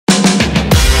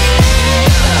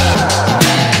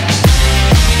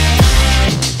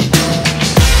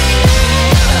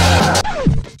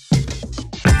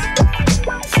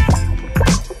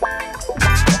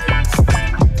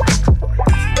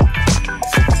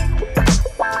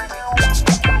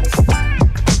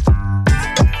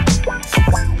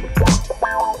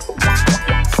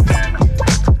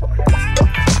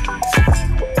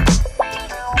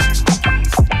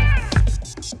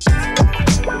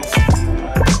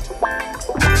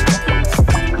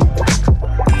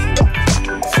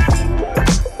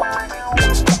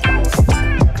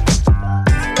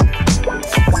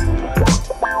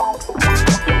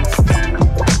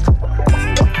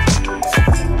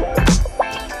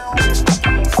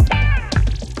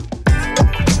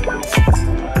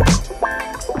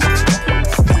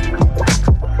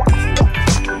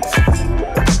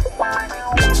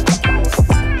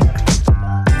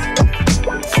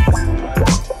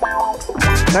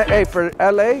Hey, for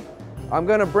LA, I'm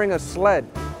gonna bring a sled.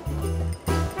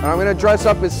 And I'm gonna dress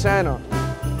up as Santa.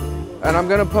 And I'm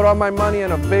gonna put all my money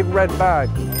in a big red bag.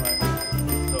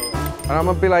 And I'm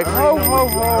gonna be like, ho, ho,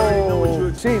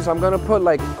 ho. Seeds, I'm gonna put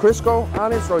like Crisco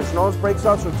on it so his nose breaks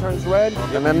out so it turns red.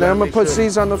 And then I'm gonna put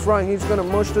seeds on the front. He's gonna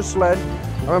mush the sled.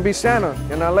 I'm gonna be Santa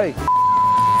in LA.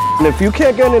 And if you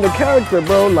can't get into character,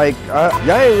 bro, like,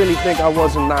 y'all ain't really think I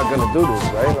wasn't not gonna do this,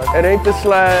 right? Like, it ain't the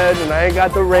sled, and I ain't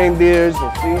got the reindeers,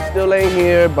 and seeds still ain't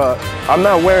here, but I'm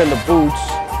not wearing the boots.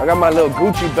 I got my little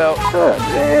Gucci belt.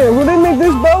 Damn, what they make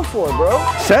this belt for, bro?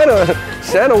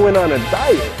 Santa went on a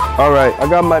diet. All right, I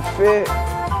got my fit,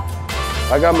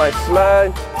 I got my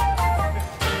sled,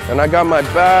 and I got my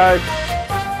bag.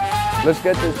 Let's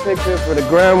get this picture for the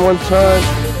gram one time.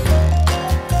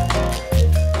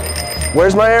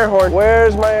 Where's my air horn?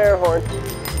 Where's my air horn?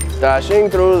 Dashing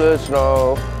through the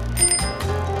snow.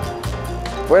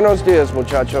 Buenos dias,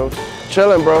 muchachos.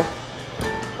 Chillin', bro.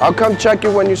 I'll come check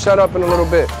you when you set up in a little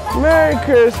bit. Merry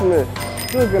Christmas.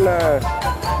 Look at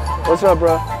that. What's up,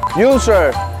 bro? You,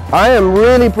 sir. I am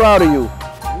really proud of you.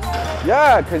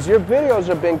 Yeah, because your videos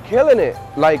have been killing it.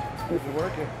 Like, you're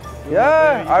working.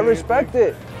 Yeah, I respect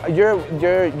it. You're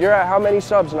at how many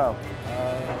subs now?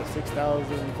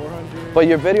 6,400. But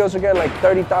your videos are getting like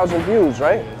 30,000 views,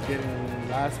 right? It's getting,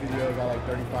 last video got like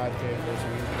 35K this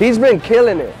week. He's been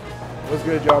killing it. What's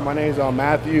good, y'all? My name's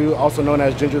Matthew, also known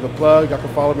as Ginger the Plug. Y'all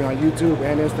can follow me on YouTube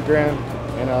and Instagram.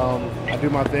 And I do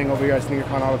my thing over here at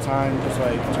Sneakercon all the time, just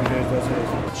like Tuesdays,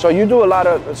 Thursdays. So you do a lot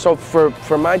of, so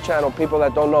for my channel, people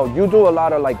that don't know, you do a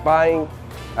lot of like buying,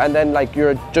 and then like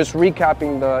you're just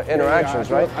recapping the interactions,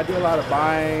 yeah, right? I do a lot of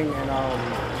buying, and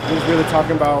just really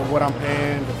talking about what I'm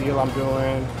paying, the deal I'm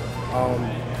doing.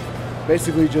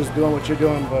 Basically just doing what you're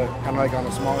doing, but kind of like on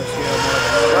a smaller scale.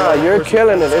 Nah, you're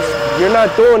killing it. You're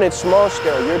not doing it small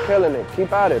scale. You're killing it.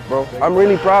 Keep at it, bro. I'm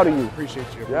really proud of you. Appreciate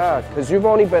you. Yeah, because you've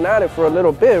only been at it for a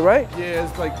little bit, right? Yeah,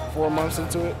 it's like 4 months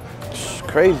into it.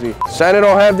 Crazy. Santa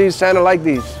don't have these, Santa like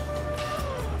these.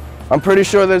 I'm pretty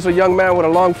sure there's a young man with a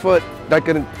long foot that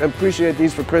can appreciate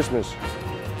these for Christmas.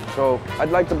 So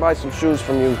I'd like to buy some shoes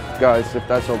from you guys, if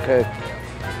that's okay.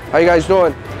 How you guys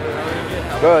doing?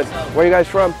 Good. Where you guys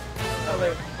from?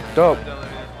 LA. Dope.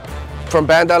 From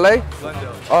Band LA?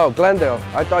 Glendale. Oh, Glendale.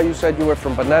 I thought you said you were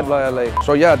from Benedla, LA.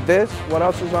 So yeah, this. What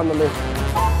else is on the list?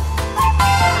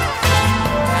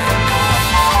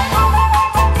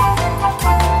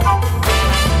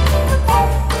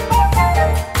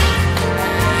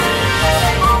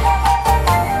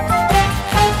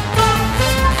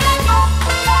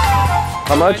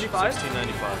 How much?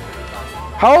 $16.95.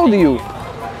 How old are you?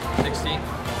 16.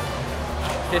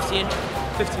 15.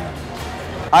 15.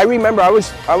 I remember I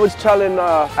was telling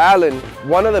Alan,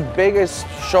 one of the biggest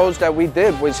shows that we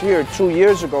did was here 2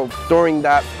 years ago during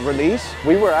that release.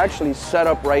 We were actually set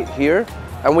up right here,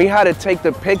 and we had to take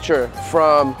the picture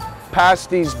from past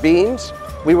these beams.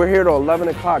 We were here till 11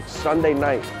 o'clock Sunday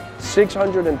night.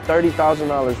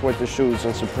 $630,000 worth of shoes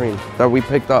in Supreme that we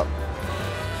picked up.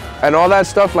 And all that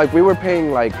stuff, like we were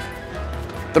paying like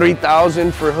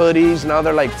 $3,000 for hoodies, now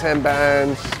they're like 10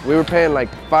 bands. We were paying like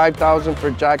 $5,000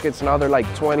 for jackets, now they're like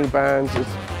 20 bands.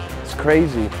 It's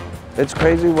crazy. It's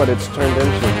crazy what it's turned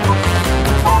into.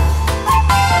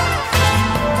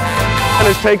 And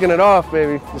it's taking it off,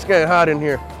 baby. It's getting hot in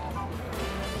here.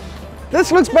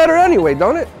 This looks better anyway,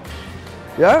 don't it?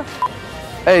 Yeah?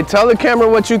 Hey, tell the camera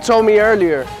what you told me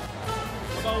earlier.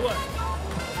 About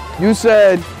what? You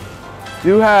said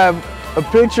you have a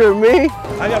picture of me.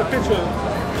 I got a picture of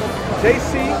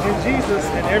JC and Jesus,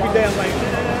 and every day I'm like,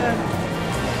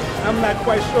 I'm not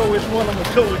quite sure which one I'm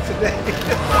gonna go with today.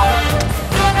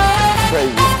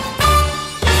 Crazy.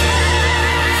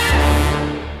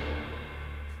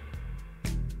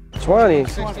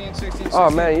 $20. Oh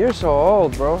man, you're so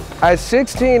old, bro. At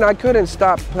 16, I couldn't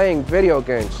stop playing video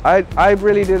games. I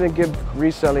really didn't give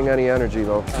reselling any energy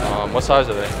though. What size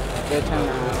are they? They're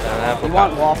 10.5. You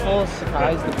want waffles,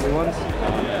 surprise, the blue ones?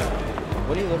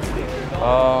 What do you look for?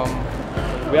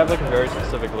 We have like a very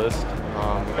specific list.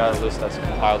 We got a list that's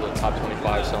compiled of the top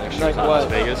 25 selling shoes Like out what?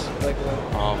 of Las Vegas. Like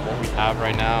what? What we have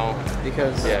right now.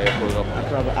 Because Yeah, pull it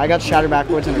up. I got shattered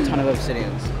backwards and a ton of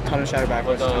obsidians. A ton of shattered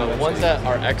backwards. But the ones that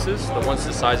are X's, the ones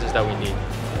the sizes that we need.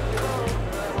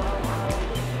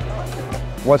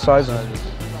 What size?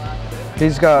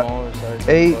 He's got Smaller sizes,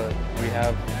 8. but we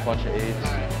have a bunch of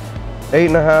 8s.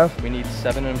 8.5. We need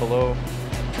 7 and below,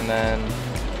 and then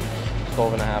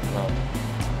 12 and a half and up.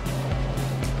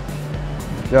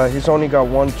 Yeah, he's only got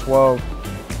 112.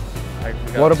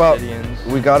 What about,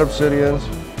 we got obsidians.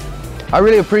 I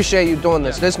really appreciate you doing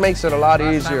this. This makes it a lot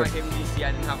easier.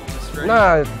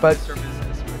 Nah, but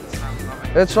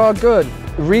It's all good.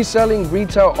 Reselling,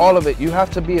 retail, all of it. You have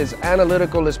to be as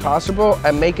analytical as possible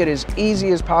and make it as easy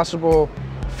as possible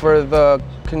for the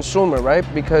consumer, right?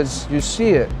 Because you see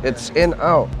it, it's in,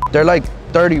 out. They're like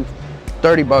 30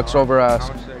 bucks over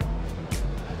ask.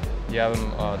 You have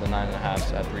them, the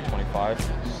 9.5s at 325.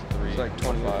 It's like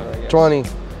 25. 20.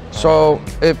 So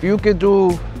if you could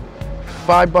do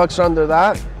 $5 under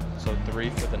that. So 3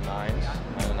 for the 9s,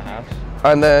 9.5s.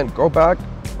 And then go back.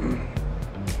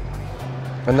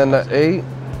 And then the 8.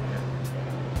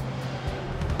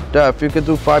 Yeah, if you could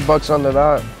do $5 under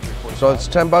that. So it's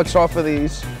 $10 off of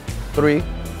these 3,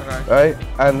 right?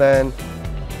 And then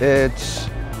it's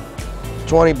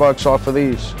 $20 off of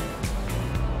these.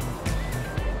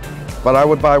 But I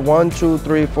would buy 1, 2,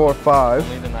 3, 4, 5.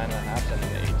 Only the 9.5s and the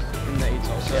 8s. And the 8s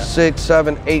also. 6,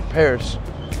 7, 8 pairs.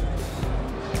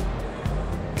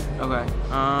 Okay.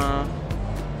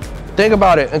 Think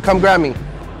about it and come grab me.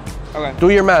 Okay. Do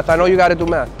your math. I know you got to do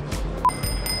math.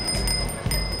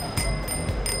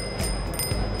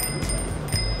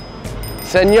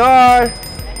 Senor.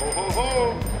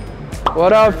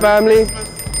 What up, family?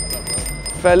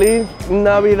 Feliz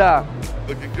Navidad.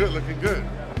 Looking good, looking good.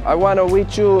 I want to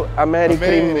wish you a Merry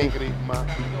Christmas.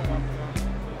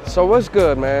 So what's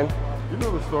good, man? You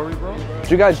know the story, bro? Do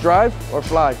you guys drive or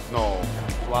fly? No,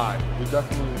 fly. We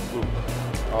definitely flew.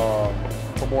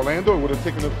 From Orlando, it would have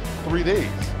taken us 3 days.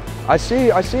 I see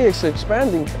it's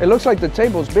expanding. It looks like the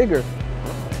table's bigger.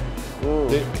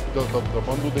 The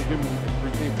bundle they give me is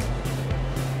 3 tables.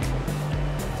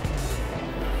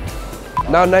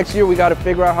 Now next year we got to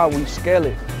figure out how we scale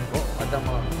it. Oh,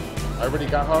 I already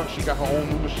got her. She got her own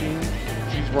new machine.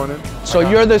 She's running. So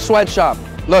you're the sweatshop.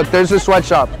 Look, there's the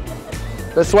sweatshop.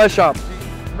 The sweatshop.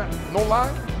 No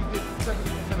lie, she did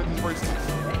 70% of these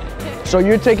bracelets. So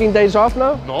you're taking days off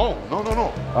now? No. Oh.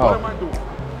 What am I doing?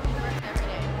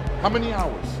 How many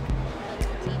hours?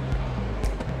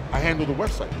 I handle the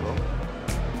website, bro.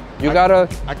 You gotta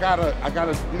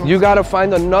you know.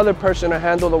 find another person to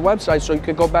handle the website so you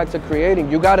can go back to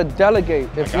creating. You gotta delegate.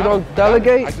 If you don't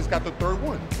delegate, I just got the 3rd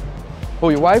one. who,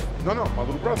 your wife? No, my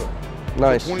little brother.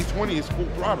 Nice. So 2020 is full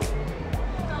throttle. You know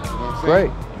what I'm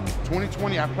Great. saying?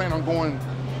 2020, I plan on going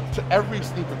to every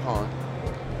Sneakercon,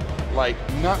 like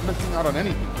not missing out on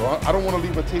anything, bro. I don't want to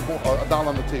leave a dollar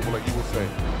on the table, like you would say.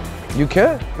 You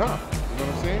can. Nah, you know what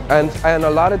I'm saying? And a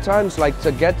lot of times, like,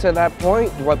 to get to that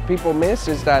point, what people miss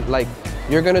is that, like,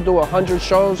 you're gonna do 100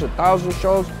 shows, 1,000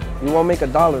 shows, you won't make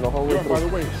 $1 the whole way Yo, through. by the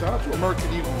way, shout out to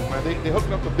American Eagle, man. They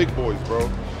hooking up the big boys, bro.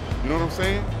 You know what I'm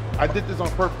saying? I did this on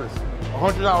purpose.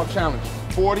 $100 challenge,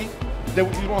 40. They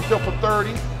you gonna sell for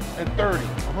 30 and 30.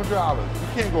 $100. You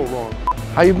can't go wrong.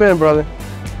 How you been, brother?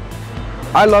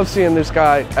 I love seeing this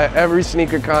guy at every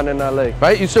Sneakercon in LA.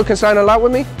 Right? You still consign a lot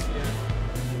with me?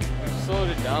 Slowed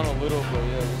it down a little, but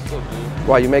yeah, we still do.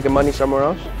 Why, you making money somewhere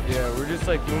else? Yeah, we're just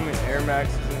like moving Air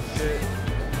Maxes and shit.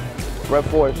 Rev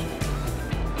 4s.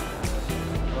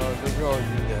 They're all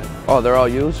used. Yeah. Oh, they're all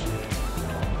used?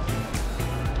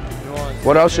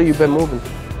 What else have you been moving?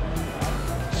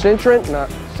 Cintrons?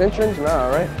 Nah,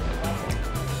 right?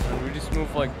 We just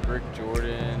move like brick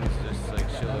Jordans, just like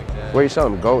shit like that. Where you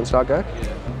selling them? Go and StockX?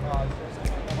 Yeah.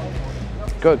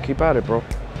 Good, keep at it, bro.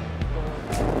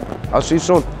 I'll see you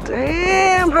soon.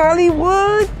 Damn,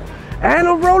 Hollywood! And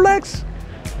a Rolex?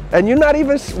 And you're not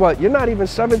even, what, you're not even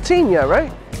 17 yet,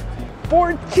 right?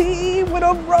 14 with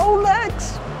a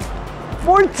Rolex!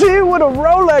 14 with a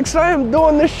Rolex! I am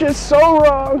doing this shit so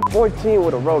wrong! 14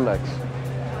 with a Rolex.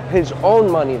 His own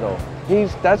money, though.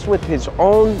 That's with his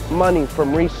own money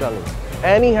from reselling.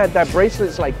 And he had that bracelet,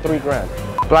 it's like 3 grand.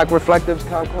 Black reflectives,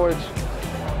 Concords,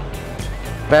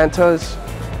 Bantas,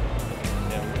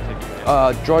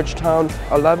 Georgetown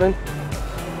 11.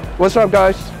 What's up,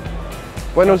 guys?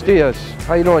 Buenos dias.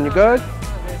 How you doing? You good?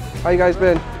 How you guys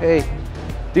been? Hey,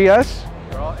 DS?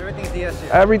 Everything's DS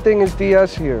here. Everything is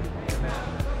DS here.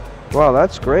 Wow,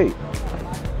 that's great.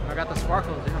 I got the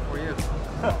sparkles here for you.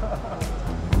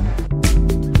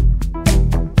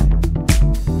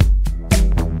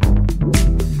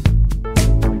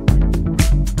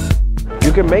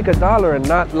 You can make $1 and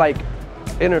not like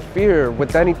interfere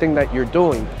with anything that you're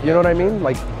doing. You know what I mean?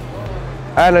 Like,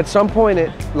 and at some point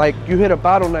you hit a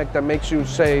bottleneck that makes you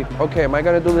say, okay, am I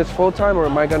gonna do this full time or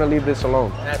am I gonna leave this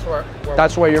alone?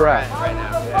 That's where you're at right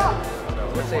now. Yeah.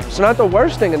 So it's not the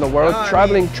worst thing in the world. No,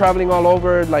 traveling all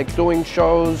over, like doing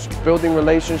shows, building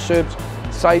relationships,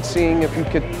 sightseeing. If you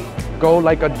could go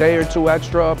like a day or 2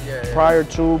 extra prior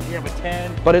to.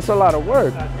 But it's a lot of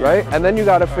work, right? And then you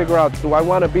got to figure out, do I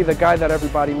want to be the guy that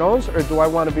everybody knows, or do I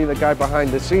want to be the guy behind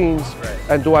the scenes?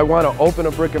 And do I want to open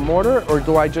a brick and mortar, or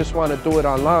do I just want to do it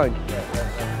online?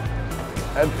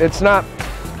 And it's not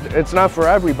it's not for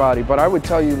everybody, but I would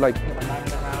tell you, like,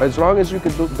 as long as you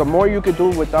could do, the more you could do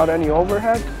without any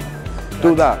overhead,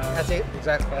 do that. That's it,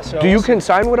 exactly. So Do you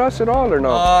consign with us at all or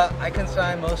no? I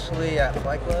consign mostly at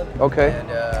Flight Club. Okay. And,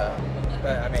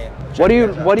 but I mean,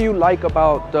 What do you like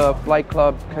about the Flight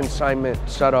Club consignment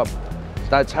setup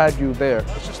that's had you there?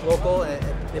 It's just local and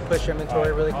they push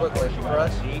inventory really quickly for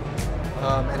us.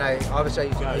 And I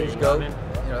use GOAT. You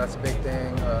know, that's a big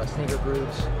thing. Sneaker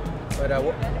groups. But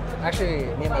actually,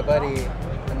 me and my buddy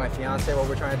and my fiance, what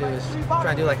we're trying to do is try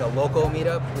and do like a local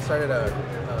meetup. We started a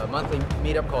monthly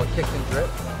meetup called Kicks and Drip.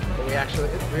 But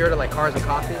we order like cars and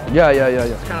coffee. Yeah.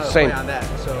 It's kind of a Same. play on that.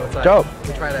 So it's like Dope.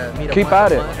 we try to meet up Keep once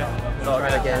at a it. month. Try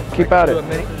to get, Keep like, at do it. a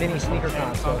mini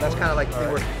Sneakercon. So that's kind of like the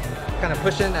thing we're kind of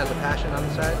pushing as a passion on the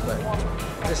side. But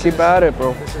Keep at it,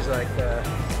 bro. This is like the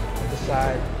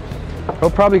side.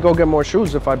 He'll probably go get more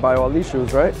shoes if I buy all these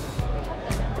shoes, right?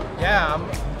 Yeah,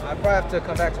 I probably have to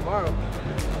come back tomorrow.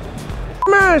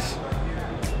 Mamas!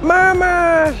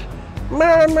 Mamas!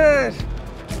 Mamas!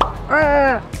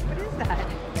 Ah! What is that?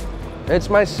 It's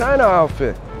my Santa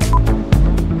outfit.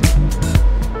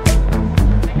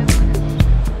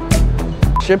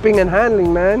 Shipping and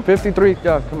handling, man. 53,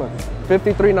 yeah, come on.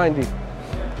 53.90.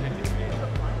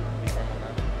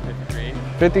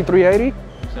 53.80? You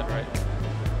said right.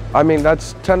 I mean,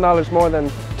 that's $10 more than,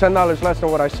 $10 less than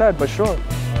what I said, but sure.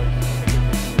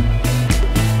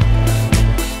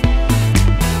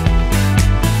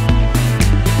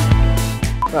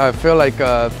 I feel like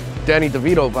Danny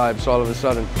DeVito vibes all of a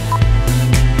sudden.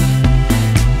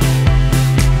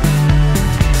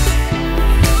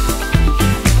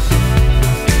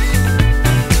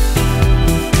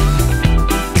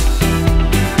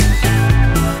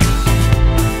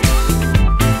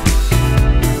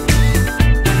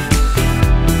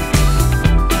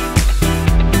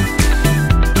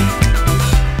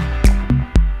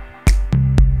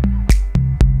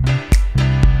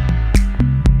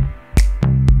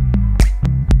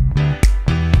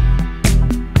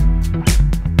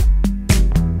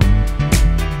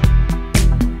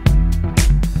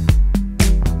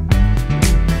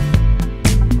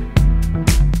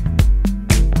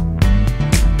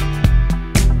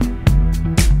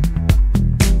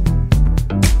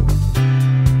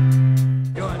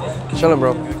 Chillin',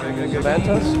 bro.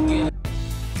 Vantas?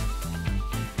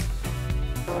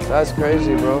 That's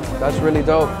crazy, bro. That's really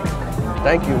dope.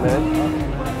 Thank you, man.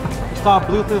 Install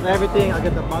Bluetooth, everything. I'll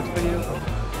get the box for you.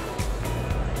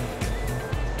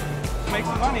 Make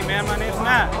some money, man. My name's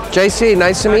Matt. JC,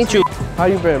 nice to meet you. How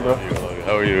you been, bro?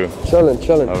 How are you? Chillin'.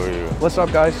 How are you? What's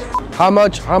up, guys? How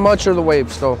much are the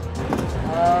waves, though?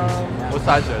 What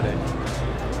size are they?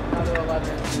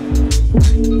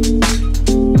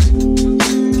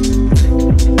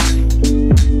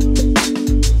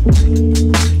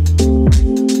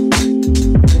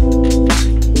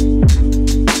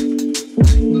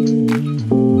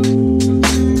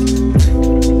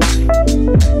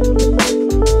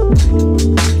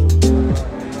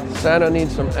 Santa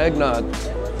needs some eggnog.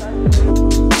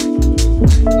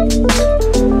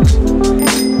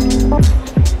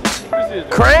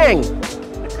 Krang!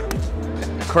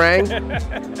 Krang?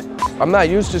 I'm not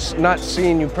used to not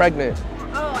seeing you pregnant.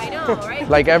 Oh, I know, right?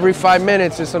 Like every 5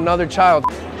 minutes, it's another child.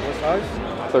 What size?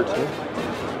 13.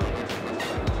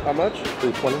 How much?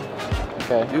 320.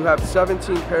 Okay. You have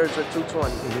 17 pairs at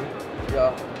 220.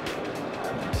 Yeah.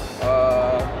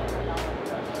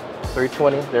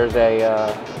 320.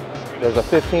 There's a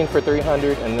 15 for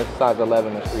 300, and this size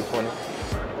 11 is 320.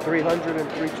 300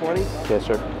 and 320? Yes,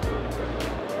 sir.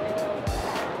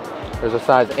 There's a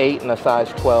size 8 and a size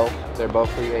 12. They're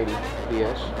both 380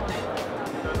 DS.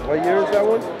 What year is that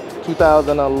one?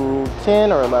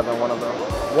 2010 or 11, one of them.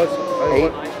 What's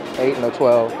 8 and a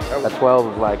 12. A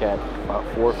 12 is like at about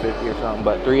 450 or something,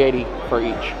 but 380 for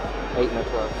each. 8 and a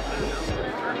 12.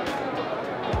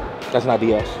 That's not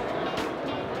DS.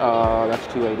 That's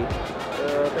 280.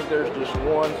 I think there's just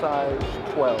one size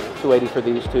 12. 280 for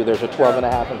these two. There's a 12 and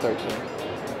a half and 13.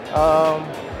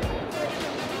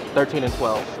 13 and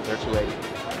 12. They're 280.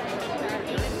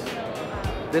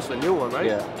 This is a new one, right?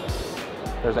 Yeah.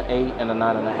 There's an 8 and a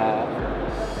 9 and a half.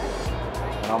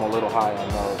 And I'm a little high on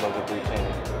those. Those are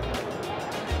 310.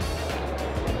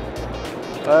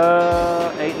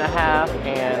 8 and a half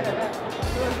and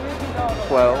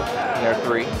 12. And they're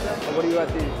 3. What do you got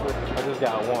these with? I just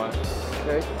got one.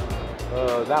 Okay.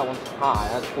 That one's high.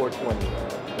 That's 420.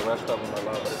 The rest of them are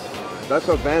low. That's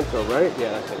a Vanta, right?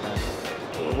 Yeah, that's it.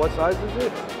 What size is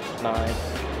it? 9.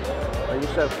 And you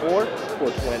said 4?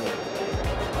 420.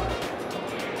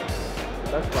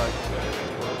 That's fine.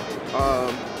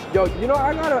 Yo, you know,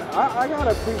 I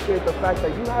gotta appreciate the fact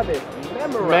that you have it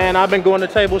memorized. Man, I've been going to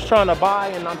tables trying to buy,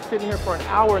 and I'm sitting here for an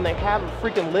hour, and they have a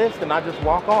freaking list, and I just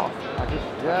walk off. I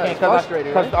Yeah, it's can't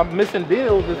frustrating, because I'm missing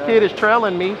deals. This kid is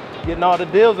trailing me, getting all the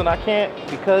deals, and I can't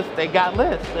because they got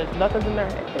lists. There's nothing in their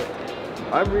head.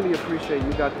 I really appreciate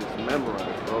you got this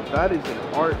memorized, bro. That is an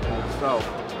art in itself.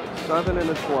 7 and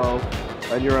a 12,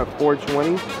 and you're at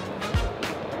 420.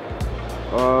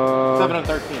 7 and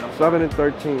 13. 7 and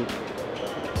 13.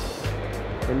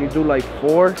 Can you do like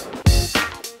 4?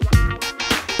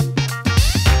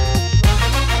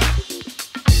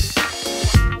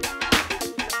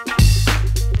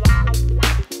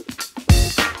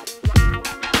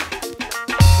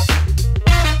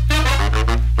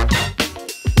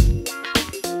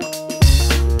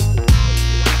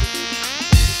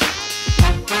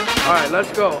 All right,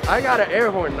 let's go. I got an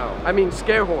air horn now. I mean,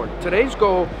 scare horn. Today's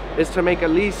goal is to make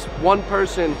at least one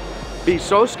person be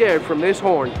so scared from this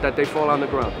horn that they fall on the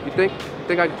ground. You think?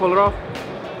 Think I can pull it off?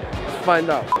 Let's find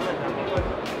out.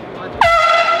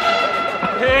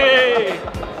 Hey!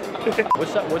 What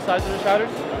size are the shatters?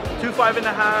 2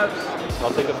 5.5s.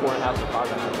 I'll take the 4.5 to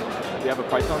 5.5. Do you have a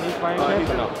price on these by any chance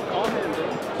or no?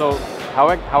 So how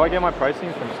I get my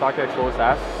pricing from StockX lowest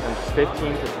ask and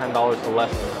 $15 to $10 to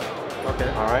less than that. Okay.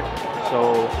 All right.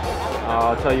 So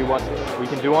I'll tell you what we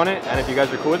can do on it, and if you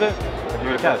guys are cool with it, I'll give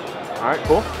you the cash. All right.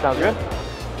 Cool. Sounds good.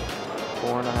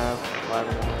 4.5, 5.5.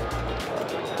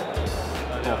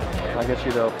 Yeah. I'll get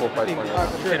you the full price point. You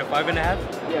said a 5.5?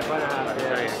 Yeah, 5.5.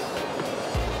 Yeah.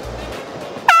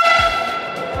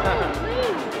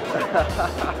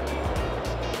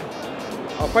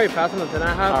 I'll probably pass on the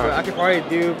 10.5, but I could probably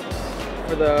do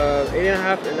for the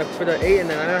 8.5 and for the 8 and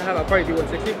the 9.5. I'll probably do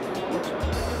 160.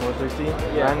 160?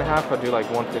 Yeah. 9.5, I'll do like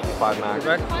 155 max.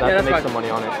 Right? That Yeah, to that's make fine. some money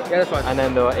on it. Yeah, that's fine. And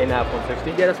then the 8.5,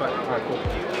 160? Yeah, that's fine. All right, cool.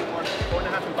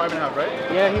 4.5 and 5.5, right?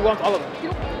 Yeah, he wants all of them.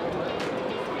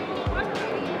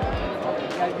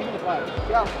 Yeah, give me the 5.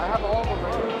 Yeah, I have all of them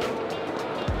right here.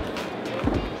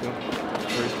 2,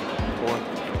 3, 4,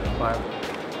 5,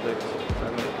 6,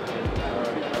 7, 8.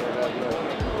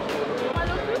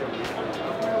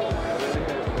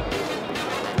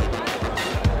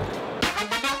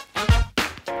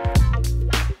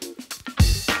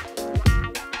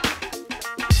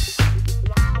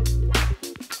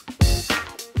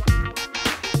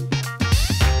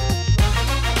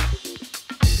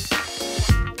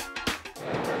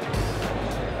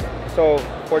 So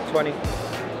 420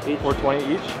 each? 420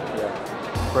 each? Yeah.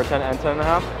 For 10 and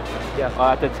 10.5? Yeah.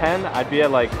 At the 10, I'd be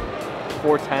at like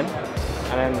 410,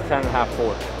 and then the 10.5,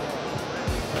 4.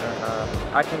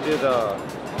 I can do the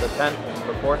 10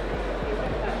 for 4.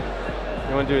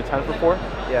 You want to do a 10 for 4?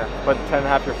 Yeah. But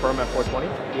 10.5, you're firm at 420?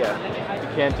 Yeah. You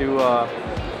can't do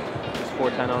just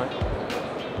 410 on it?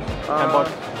 10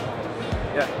 bucks?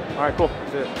 Yeah. All right, cool.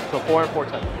 So 4 and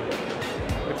 410.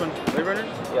 Which one? Wave runners?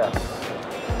 Yeah.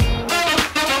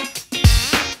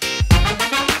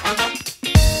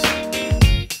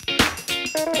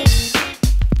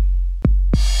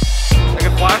 Like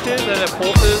it flashes and it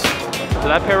pulses. So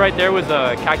that pair right there was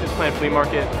a Cactus Plant Flea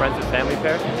Market Friends and Family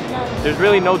pair. There's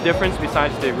really no difference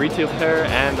besides the retail pair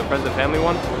and the Friends and Family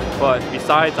one. But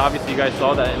besides, obviously you guys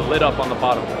saw that it lit up on the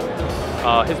bottom.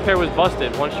 His pair was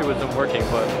busted, one shoe wasn't working,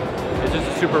 but it's just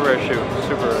a super rare shoe,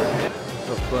 super rare.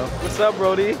 What's up,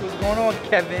 Brody? What's going on,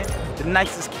 Kevin? The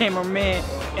nicest cameraman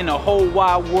in the whole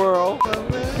wide world.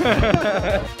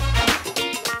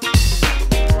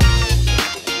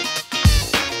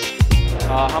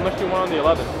 How much do you want on the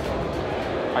 11?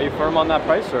 Are you firm on that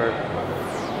price or?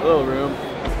 A little room.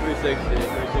 360.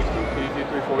 360? Can you do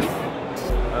 340?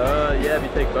 Yeah, if you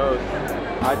take both.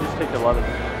 I just take the 11.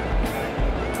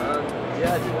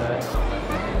 Yeah, I do that.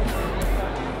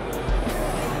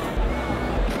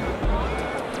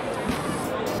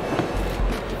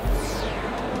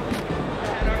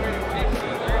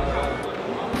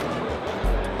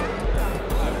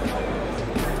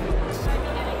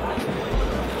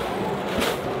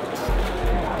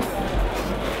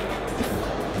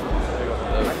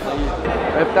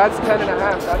 If that's 10.5,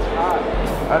 that's high.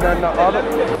 And then the other.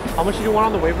 How much do you want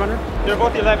on the Wave Runner? They're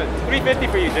both 11. 350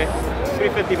 for you, Jay.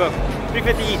 350 both.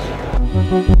 350 each.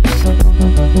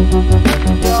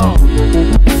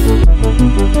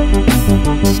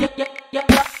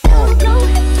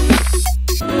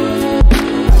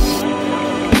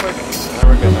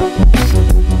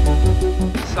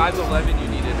 Size 11 you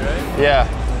needed, right? Yeah,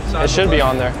 it should be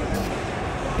on there.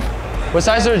 What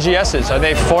size are the GSs? Are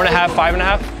they 4.5,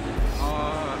 5.5?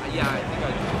 Yeah, I think I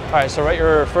do. All right, so write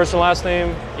your first and last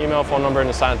name, email, phone number, and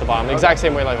the sign at the bottom. The exact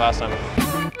same way like last time.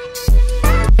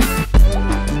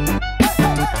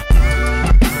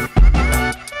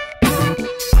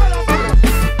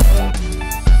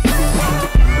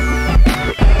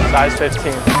 size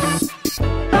 15.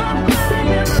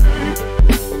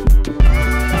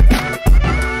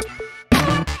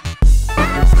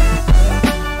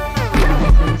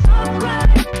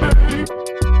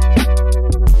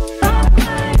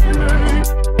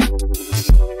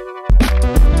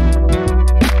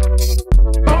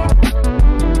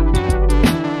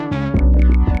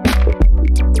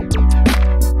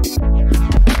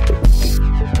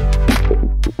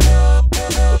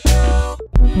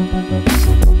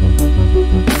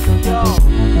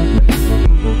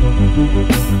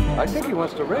 I think he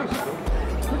wants to race.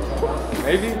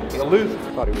 Maybe he'll lose.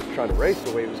 I thought he was trying to race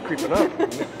the way he was creeping up.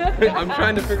 I'm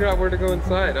trying to figure out where to go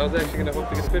inside. I was actually going to hope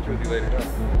to get a picture with you later.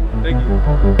 Thank you.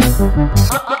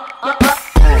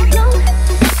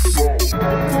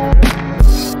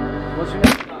 What's your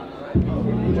name?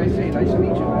 JC, nice to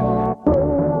meet you, man.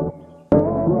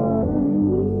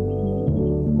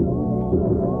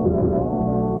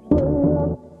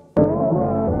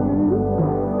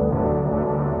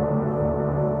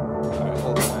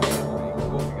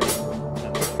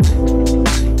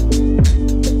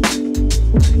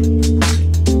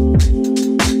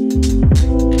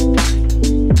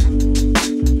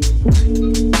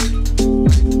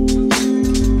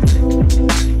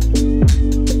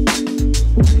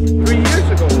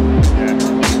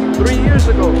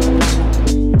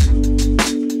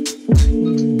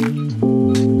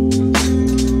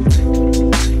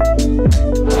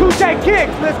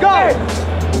 Kicks, let's go!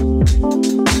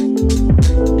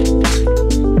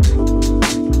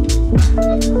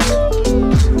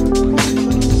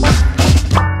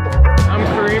 I'm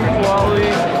Kareem Kwali.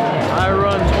 I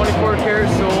run 24 karat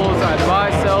soles. I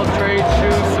buy, sell, trade,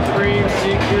 shoes, Supreme,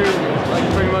 sneakers, like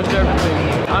pretty much everything.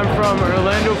 I'm from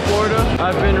Orlando, Florida.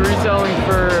 I've been reselling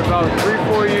for about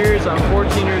 3-4 years. I'm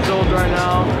 14 years old right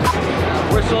now.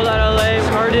 We're sold out of LA.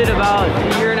 Started about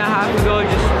a year and a half ago,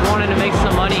 just wanted to make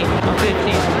some money. I'm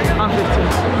 15. I'm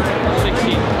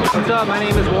 15. 16. What's up? My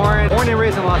name is Warren. Born and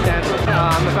raised in Los Angeles.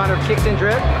 I'm the founder of Kicks and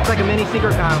Drip. It's like a mini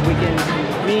Sneakercon. We can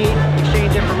meet,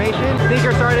 exchange information.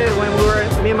 Sneaker started when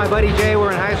me and my buddy Jay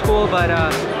were in high school, but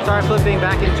started flipping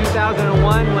back in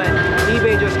 2001 when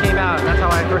eBay just came out. That's how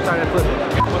I first started flipping.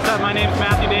 What's up? My name's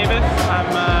Matthew Davis. I'm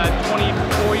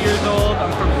 24 years old.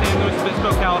 I'm from San Luis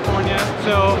Obispo, California.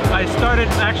 So I started,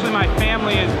 actually my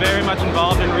family is very much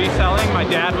involved in reselling. My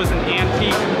dad was an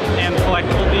antique and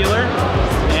collectible dealer,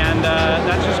 and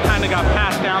that's just kind of got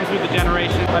passed down through the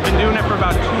generations. I've been doing it for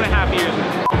about 2.5 years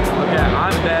now. Okay,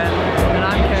 I'm Ben. And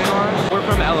I'm Kayvon. We're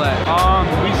from LA.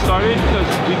 We started because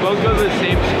we both go to the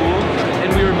same school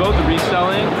and we were both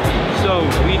reselling. So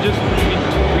we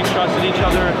trusted each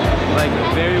other like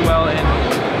very well, and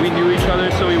we knew each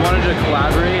other, so we wanted to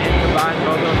collaborate and combine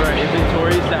both of our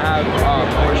inventories to have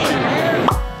more shoes.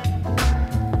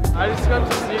 I just come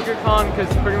to Sneakercon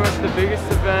because it's pretty much the biggest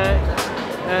event,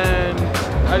 and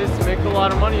I just make a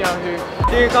lot of money out here.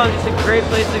 Sneakercon is just a great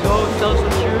place to go, sell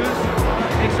some shoes,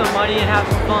 make some money, and have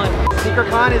some fun.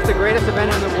 Sneakercon is the greatest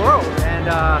event in the world, and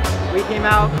we came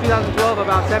out 2012,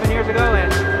 about 7 years ago, and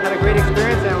had a great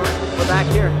experience, and we're back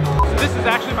here. So this is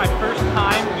actually my first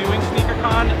time doing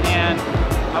Sneakercon, and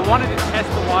I wanted to test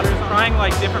the waters, trying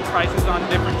like different prices on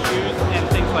different shoes and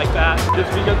things like that.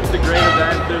 Just because it's a great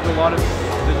event, there's a lot of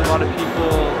people,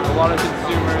 a lot of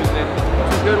consumers, and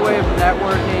It's a good way of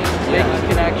networking, making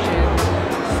connections,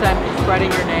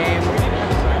 spreading your name,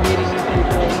 meeting new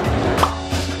people.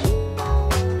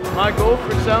 My goal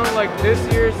for selling like this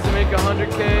year is to make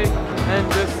 100K, and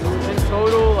just in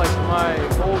total, like my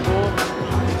whole goal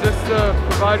is just to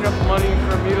provide enough money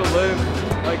for me to live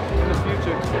like in the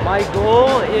future. My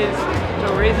goal is to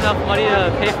raise enough money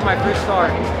to pay for my first car.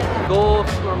 Goal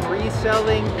from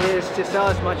reselling is to sell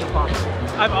as much as possible.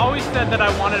 I've always said that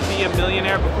I want to be a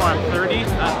millionaire before I'm 30.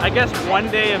 I guess one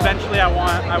day eventually I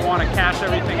want to cash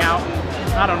everything out.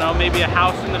 I don't know, maybe a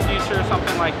house in the future or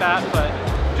something like that, but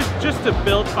just to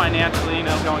build financially, you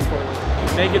know, going forward.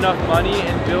 make enough money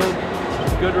and build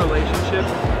good relationships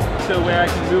to where I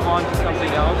can move on to something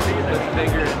else that's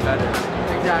bigger and better.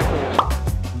 Exactly.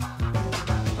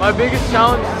 My biggest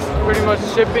challenge is pretty much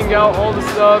shipping out all the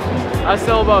stuff. I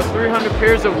sell about 300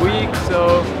 pairs a week,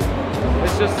 so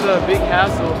it's just a big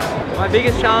hassle. My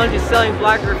biggest challenge is selling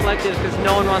black reflectives because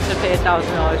no one wants to pay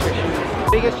 $1,000 for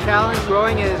shoes. Biggest challenge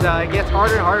growing is it gets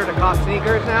harder and harder to cop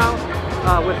sneakers now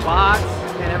with bots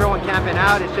and everyone camping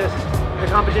out. It's just the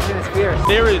competition is fierce.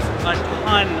 There is a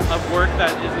ton of work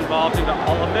that is involved into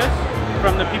all of this,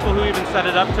 from the people who even set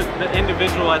it up to the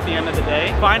individual at the end of the day.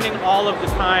 Finding all of the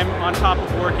time on top of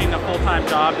working a full-time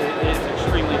job is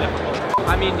extremely difficult.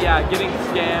 I mean, yeah, getting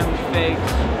scammed, fakes,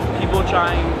 people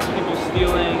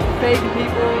stealing. Fake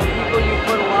people you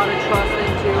put a lot of trust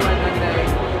into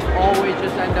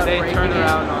they turn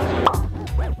around on you.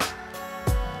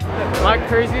 My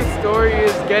craziest story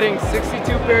is getting 62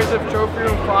 pairs of trophy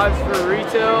room 5s for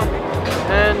retail,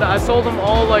 and I sold them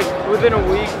all like within a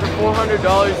week for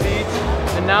 $400 each,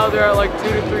 and now they're at like 2,000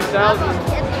 to 3,000.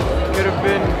 Could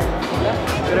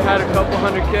have had a couple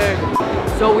 $100K.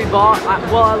 So we bought,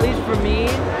 well, at least for me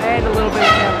and a little bit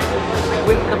of him,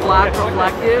 with the black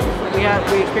reflective, we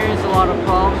experienced a lot of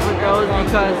problems with those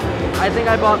because I think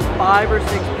I bought 5 or 6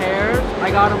 pairs.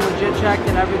 I got them legit checked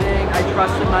and everything. I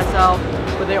trusted myself,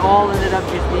 but they all ended up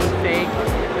just being fake.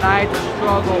 And I had to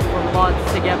struggle for months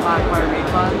to get my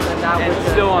refunds, and that was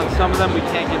still on some of them we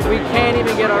can't get the refunds. We can't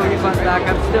even get our refunds back.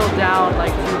 I'm still down like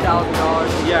 $2,000.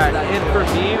 Yeah, and for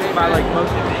me, my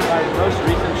most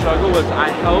recent struggle was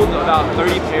I held about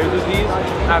 30 pairs of these,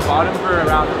 and I bought them for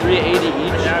around $380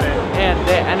 each, and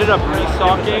they ended up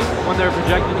restocking when they were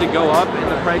projected to go up, and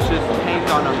the price just tanked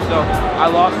on them. So I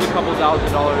lost a couple $1,000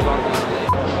 on them.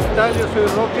 ¿Qué tal? Yo soy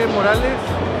Roque Morales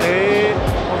de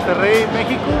Monterrey,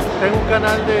 México. Tengo un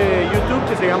canal de YouTube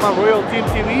que se llama Royal Team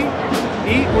TV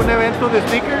y un evento de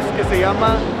sneakers que se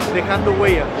llama Dejando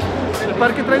Huella. El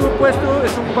par que traigo puesto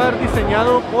es un par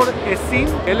diseñado por Esin.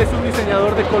 Él es un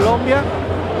diseñador de Colombia,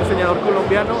 un diseñador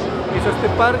colombiano. Hizo este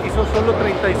par, hizo solo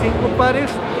 35 pares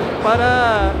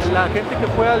para la gente que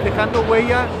fue al Dejando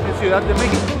Huella en Ciudad de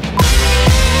México.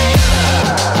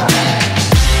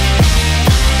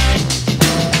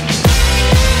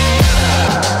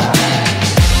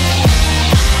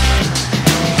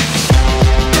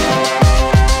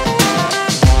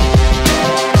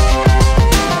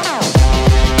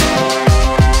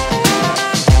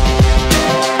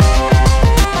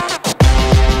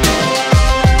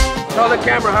 Tell the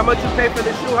camera how much you paid for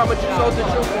the shoe, how much you sold the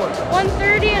shoe for.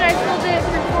 $130 and I sold it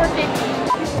for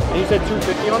 $450. And you said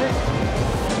 $250 on it?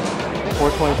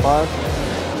 $425.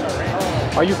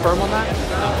 Are you firm on that?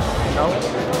 No.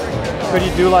 Could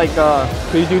you do like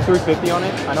could you do $350 on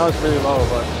it? I know it's really low,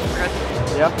 but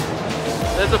yeah.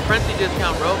 There's a Frenchie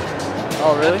discount, bro.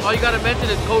 Oh really? All you gotta mention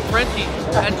is code Frenchie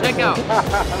at checkout.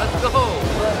 Let's go.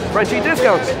 Frenchie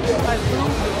discounts.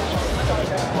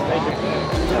 Thank you.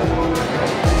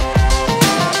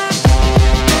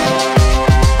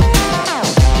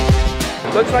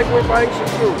 Looks like we're buying some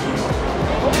shoes.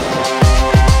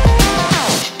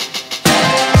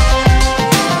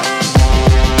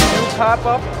 New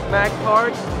pop-up, Mac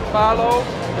Cards, follow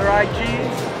their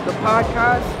IGs, the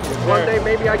podcast. One day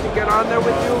maybe I can get on there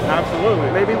with you.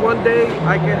 Absolutely. Maybe one day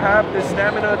I can have the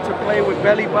stamina to play with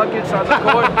belly buckets on the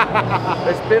court.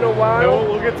 It's been a while. Yeah,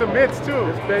 we'll get some mitts too.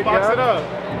 It's been, Box it up.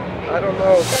 I don't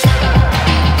know.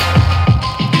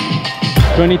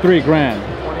 23 grand.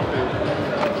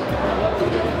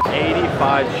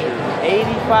 85 shoes.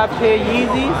 85 pair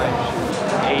Yeezys.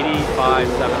 85,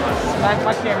 700. Smack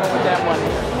my camera with that money.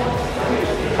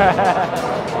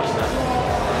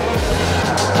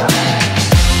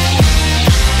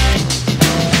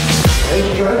 It's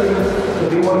trending to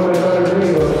be one of my better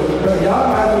videos.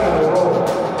 Y'all had me on a roll.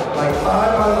 Like 5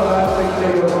 out of the last 6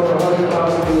 videos over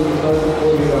 100,000 views in less than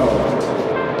 40 hours.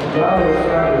 Y'all are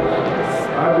savage.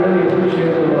 I really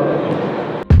appreciate the love.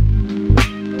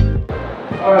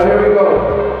 Alright, here we go.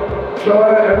 Show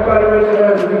everybody raise your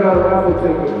hands if you got a raffle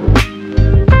ticket.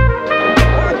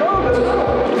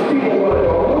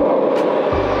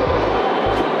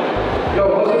 Yo,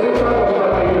 what's the new taco spot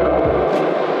that you got?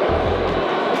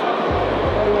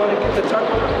 Nobody want to get the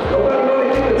taco? Nobody want to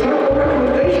get the taco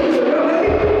recommendations in LA?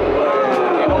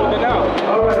 Hold it out.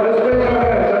 Alright, let's raise our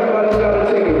hands. Everybody's got a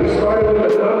ticket. We started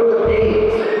with the number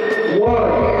 8.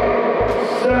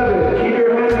 1, 7. Keep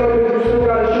your hands up if you still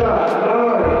got a shot.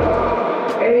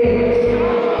 9, 8.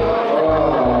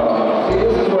 See,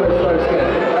 this is what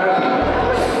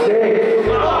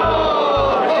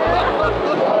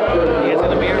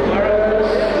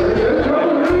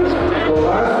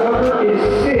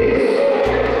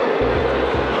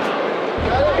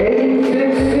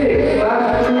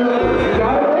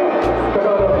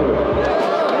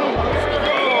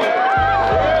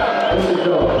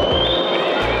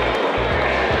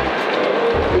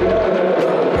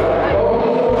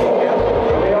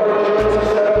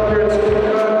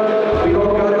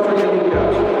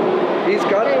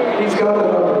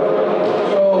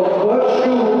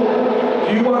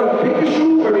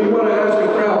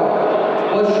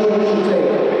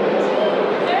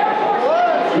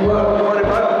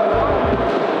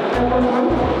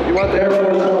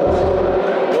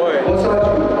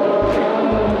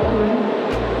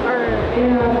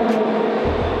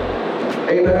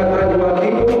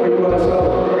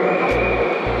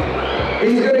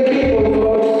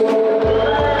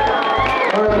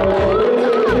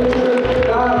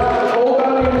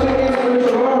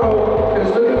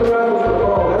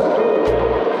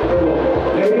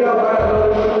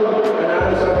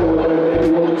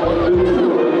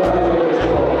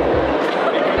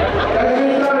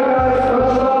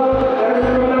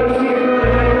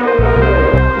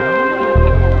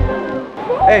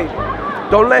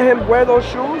Don't let him wear those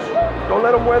shoes. Don't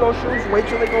let him wear those shoes. Wait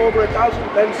till they go over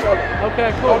 1,000, then sell them.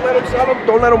 Okay, cool. Don't let him sell them.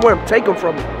 Don't let him wear them. Take them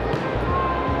from him.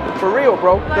 For real,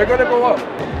 bro. They're gonna go up.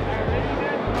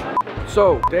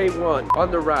 So, day one,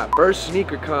 under wrap. First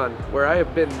Sneakercon, where I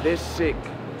have been this sick.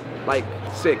 Like,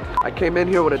 sick. I came in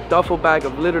here with a duffel bag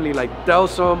of literally like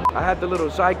Delsum. I had the little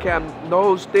Zycam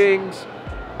nose things.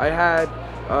 I had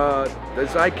the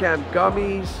Zycam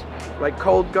gummies, like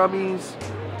cold gummies.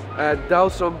 I had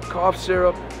Delsum cough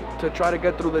syrup to try to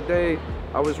get through the day.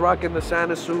 I was rocking the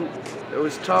Santa suit. It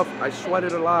was tough. I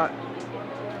sweated a lot.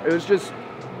 It was just,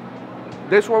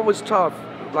 this one was tough,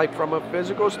 like from a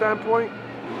physical standpoint,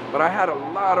 but I had a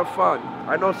lot of fun.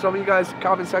 I know some of you guys,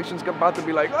 comment section's about to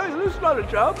be like, hey, this is not a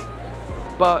job.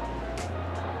 But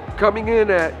coming in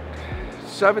at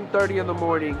 7:30 in the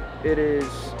morning, it is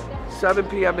 7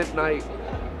 p.m. at night.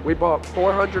 We bought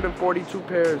 442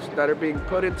 pairs that are being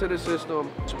put into the system,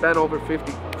 spent over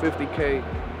 50K,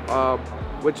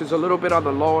 which is a little bit on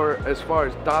the lower as far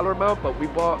as dollar amount, but we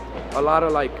bought a lot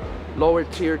of like lower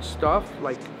tiered stuff,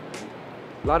 like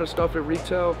a lot of stuff in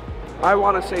retail. I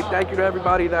want to say thank you to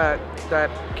everybody that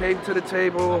came to the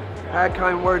table, had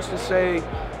kind words to say.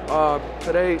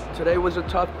 Today was a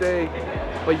tough day,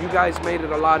 but you guys made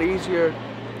it a lot easier.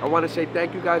 I want to say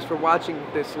thank you guys for watching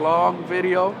this long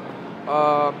video,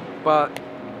 but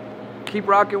keep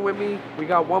rocking with me. We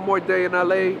got one more day in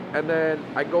LA, and then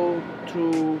I go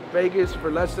to Vegas for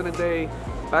less than a day,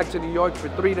 back to New York for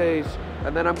 3 days,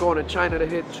 and then I'm going to China to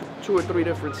hit 2 or 3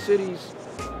 different cities.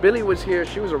 Billy was here.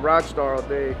 She was a rock star all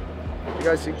day. You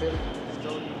guys see Billy?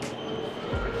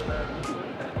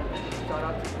 Shout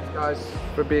out to these guys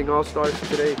for being all-stars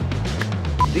today.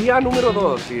 Día número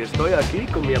 2 y estoy aquí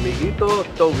con mi amiguito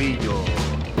Tobillo.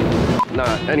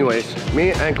 Nah, anyways,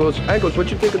 me and Ankles. Ankles, what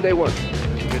you think of day one?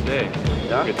 It's a good day.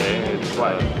 Yeah? It's a good day. It's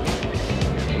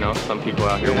you know, some people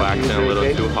out here waxing a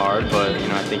little too hard, but you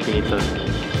know, I think you need to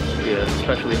be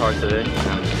especially hard today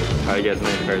and try to get as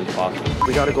many pairs as possible.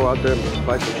 We gotta go out there and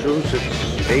buy some shoes.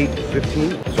 It's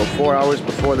 8:15, so 4 hours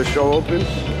before the show opens.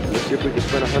 Let's see if we can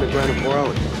spend 100 grand in 4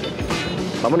 hours.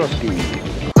 Vámonos, ski.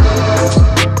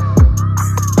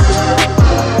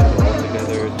 All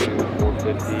together to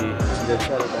 450.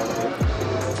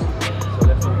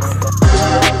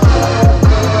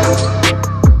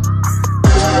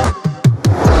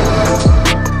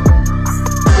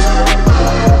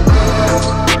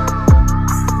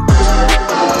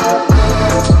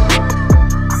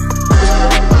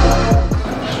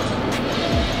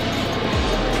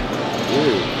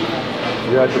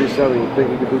 You got 370, you think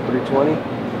you could do 320?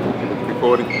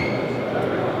 340.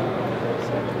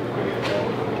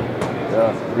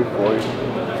 Yeah, 340.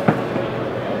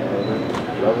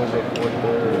 11 to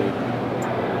 430.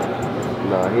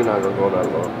 Nah, he's not gonna go that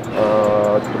low.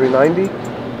 390?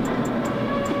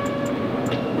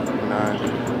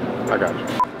 Nah, I got you.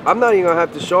 I'm not even gonna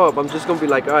have to show up. I'm just gonna be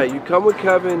like, all right, you come with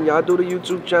Kevin, y'all do the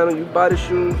YouTube channel, you buy the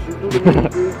shoes, you do the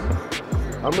movies.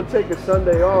 I'm gonna take a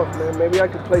Sunday off, man. Maybe I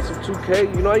could play some 2K.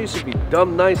 You know, I used to be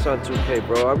dumb nice on 2K,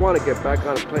 bro. I want to get back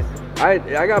on a play. I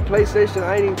got PlayStation.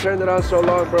 I ain't even turned it on so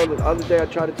long, bro. The other day I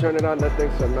tried to turn it on. That thing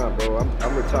said, nah, bro.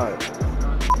 I'm retired.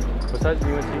 What size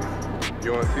UNC?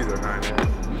 UNC's are 9.5.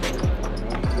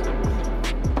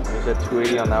 You said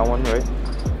 280 on that one, right?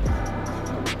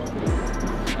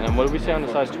 And then what did we say on the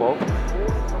size 12?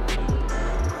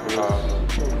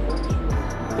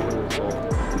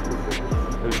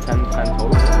 It was 10 total.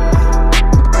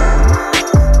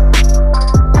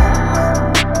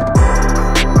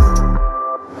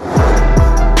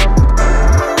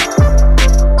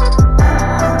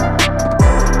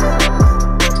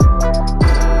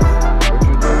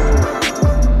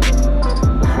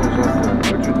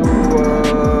 Would you do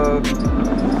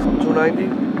 290?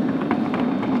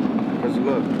 Because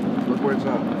look where it's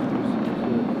at.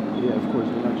 Yeah, of course.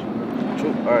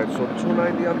 All right, so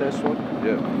 290 on this one.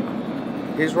 Yeah.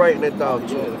 He's writing it down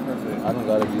too. I don't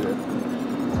gotta do that.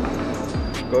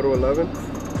 Go to 11.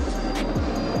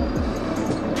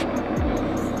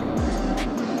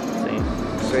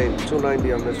 Same.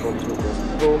 290 on this one too.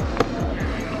 Boom.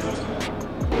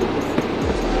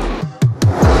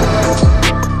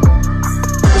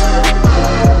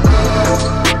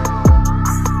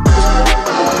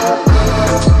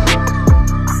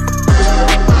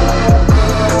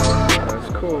 That's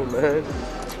cool, man.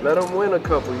 Let him win a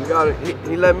couple. You got it.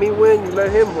 He let me win. You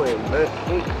let him win.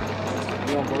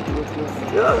 You want both of those?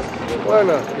 Yeah. Why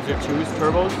not? Is there 2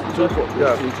 turbos?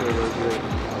 Yeah. 2 turbos.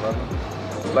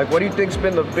 Yeah. Like, what do you think's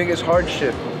been the biggest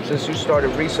hardship since you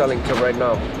started reselling to right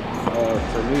now?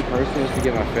 For me personally, is to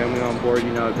get my family on board.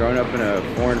 You know, growing up in a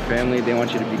foreign family, they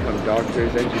want you to become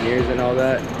doctors, engineers, and all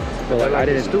that. But like I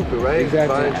didn't. Stupid, right?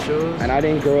 Exactly. Buying shoes. And I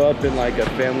didn't grow up in like a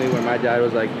family where my dad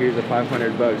was like, here's a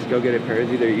 $500, go get a pair.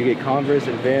 It's either you get Converse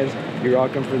and Vans, you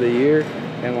rock them for the year,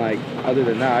 and like other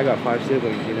than that, I got 5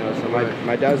 siblings, you know. So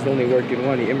my dad's the only working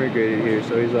one. He immigrated here,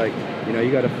 so he's like, you know, you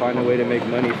got to find a way to make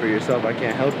money for yourself. I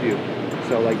can't help you.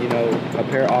 So like, you know, a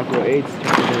pair of Aqua 8s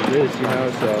turned into this, you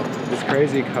know. So it's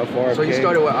crazy how far. So you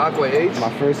started with Aqua 8s?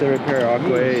 My first ever pair of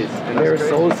Aqua 8s, and they were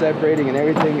soul separating and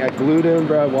everything. I glued them,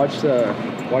 bro. I watched some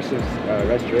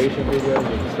restoration videos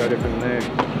and started from there.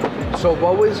 So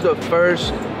what was the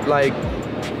first like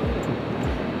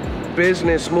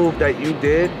business move that you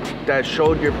did that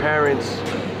showed your parents,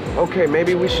 okay,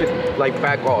 maybe we should like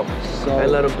back off and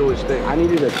let him do his thing? I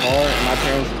needed a car, and my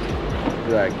parents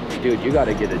were like, dude, you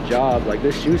gotta get a job. Like,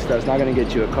 this shoe stuff's not gonna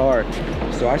get you a car.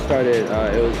 So I started,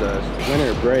 it was a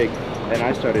winter break, and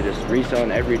I started just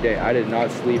reselling every day. I did not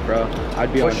sleep, bro.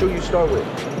 I'd be What shoe you start with?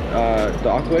 The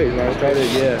Aqua 8s when I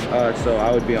started, yeah. So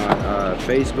I would be on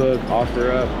Facebook,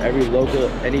 OfferUp, every local,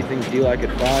 anything deal I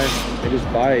could find, and just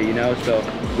buy it, you know. So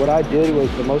what I did was,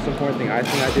 the most important thing I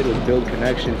think I did was build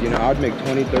connections. You know, I'd make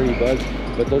 20, 30 bucks,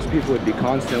 but those people would be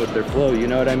constant with their flow, you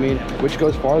know what I mean? Which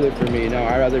goes farther for me, you know.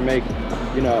 I'd rather make,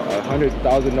 you know,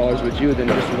 $100,000 with you than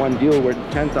just one deal worth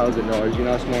 $10,000, you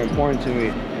know. It's more important to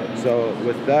me. So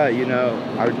with that, you know,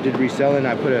 I did reselling.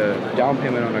 I put a down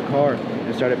payment on a car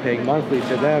and started paying monthly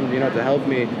to them, you know, to help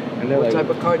me. And they're What like,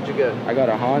 type of card did you get? I got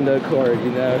a Honda Accord,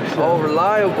 you know. So. Oh,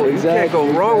 reliable. Exactly, You can't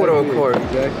go wrong with an Accord.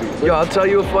 Exactly. Yo, I'll tell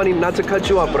you a funny, not to cut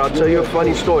you off, but I'll tell you a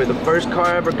funny story. The first car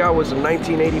I ever got was a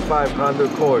 1985 Honda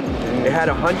Accord. It had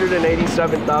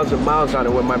 187,000 miles on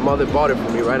it when my mother bought it for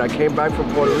me, right? I came back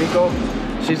from Puerto Rico.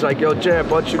 She's like, yo, Jay, I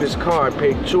bought you this car. I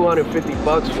paid 250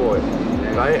 bucks for it,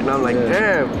 right? And I'm like,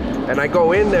 damn. And I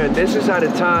go in there, and this is at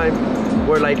a time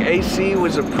where like AC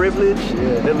was a privilege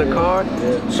in the car.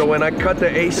 So when I cut the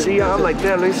AC on, I'm like,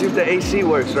 damn, let me see if the AC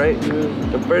works, right?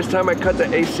 The first time I cut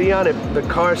the AC on, the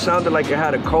car sounded like it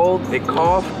had a cold. It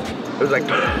coughed. It was like,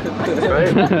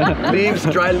 right? Leaves,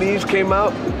 dry leaves came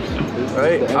out,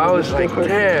 right? I was like,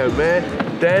 damn,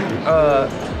 man. Then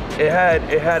it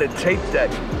had a tape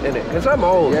deck in it. Cause I'm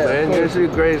old, man. This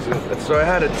is crazy. So I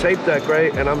had a tape deck,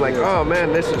 right? And I'm like, oh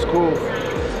man, this is cool.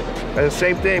 And the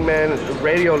same thing, man,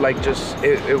 radio, like, just,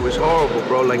 it was horrible,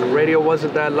 bro. Like, radio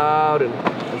wasn't that loud, and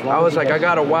I was like, I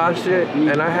gotta wash it.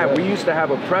 And we used to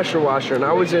have a pressure washer, and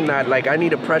I was in that, like, I need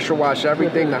to pressure wash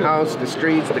everything, the house, the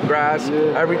streets, the grass,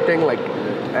 everything, like,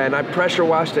 and I pressure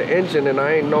washed the engine, and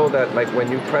I didn't know that, like, when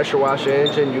you pressure wash the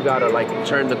engine, you gotta, like,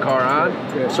 turn the car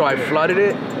on. So I flooded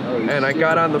it, and I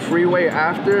got on the freeway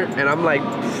after, and I'm like,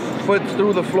 foot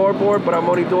through the floorboard, but I'm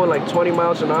only doing like 20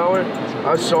 miles an hour.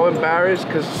 I was so embarrassed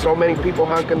because so many people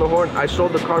honking the horn. I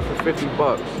sold the car for 50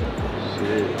 bucks.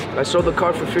 I sold the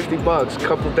car for 50 bucks a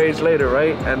couple days later,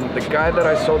 right? And the guy that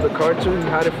I sold the car to, he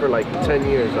had it for like 10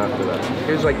 years after that.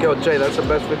 He was like, yo, Jay, that's the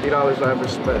best $50 I ever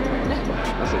spent.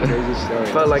 That's a crazy story. I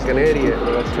felt like an idiot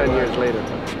 10 years later.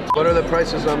 What are the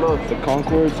prices on those? The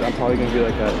Concords, I'm probably gonna be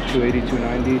like a 280,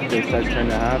 290. They're size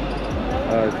 10.5.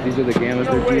 These are the Gammas,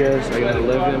 they're DS. I got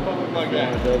 11. One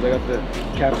of those. I got the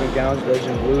Captain Gowns,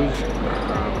 Legend Blues.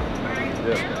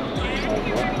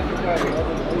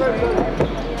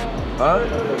 Huh?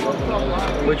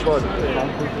 Which one?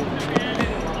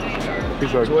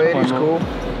 280's cool.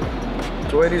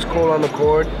 280's cool on the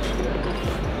cord.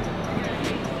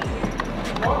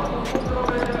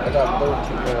 I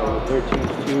got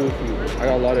 13 too. I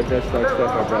got a lot of dead stock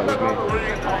stuff I brought with me.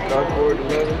 Concord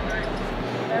 11.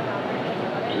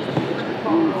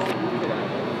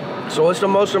 So what's the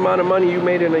most amount of money you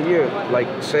made in a year, like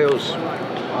sales?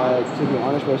 To be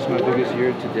honest, that's my biggest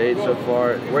year to date so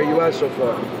far. Where you at so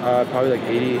far? Probably like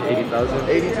 80,000.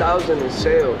 80,000 in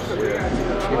sales.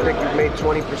 Yeah. You think you've made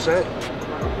 20%?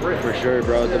 For sure,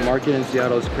 bro. The market in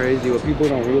Seattle is crazy. What people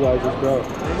don't realize is, bro,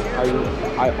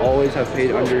 I always have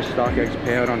paid under StockX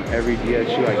payout on every DS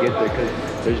shoe I get there because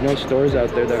there's no stores out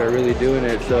there that are really doing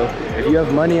it. So if you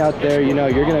have money out there, you know,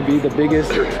 you're gonna be the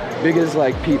biggest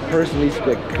like person. These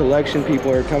like collection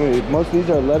people are coming. Most of these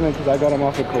are 11 because I got them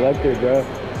off a collector, bro.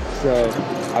 So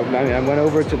I went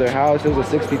over to their house. It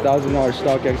was a $60,000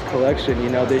 StockX collection. You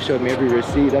know, they showed me every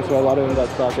receipt. That's why a lot of them got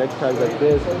StockX tags like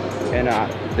this. And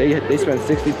they spent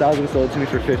 $60,000, sold it to me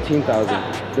for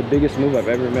 $15,000. The biggest move I've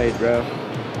ever made, bro.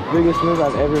 Biggest move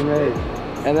I've ever made.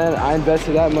 And then I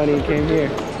invested that money and came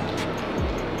here.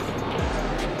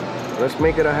 Let's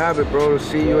make it a habit, bro, to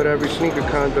see you at every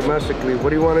Sneakercon domestically. What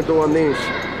do you want to do on these?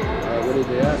 What are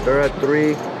they at? They're at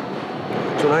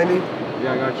 290.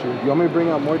 Yeah, I got you. You want me to bring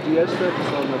out more DS stuff? It's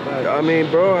all in the bag. I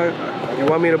mean, bro, You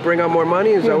want me to bring out more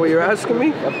money? Is that what you're asking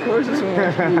me? Of course it's what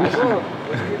Let's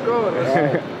keep going.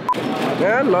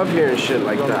 Man, I love hearing shit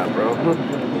like that, bro.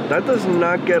 That does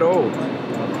not get old.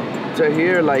 To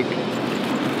hear, like,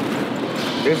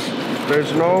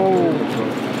 there's no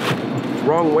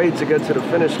wrong way to get to the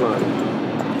finish line.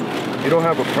 You don't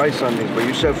have a price on these, but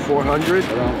you said 400?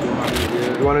 Around 400,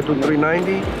 yeah. You want to do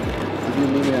 390? If you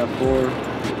meet me at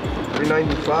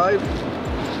 395?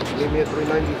 Meet me at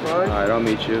 395? Alright, I'll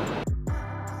meet you.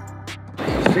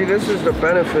 See, this is the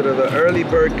benefit of the early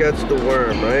bird gets the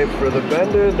worm, right? For the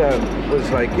vendor that was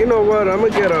like, you know what, I'm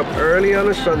gonna get up early on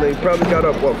a Sunday. He probably got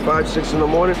up, what, 5, 6 in the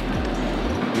morning?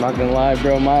 I'm not gonna lie,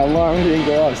 bro, my alarm didn't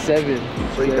go off 7.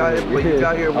 So you got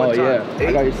here what time? Yeah, 8?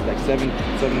 I got here like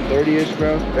 7:30ish,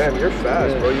 bro. Damn, you're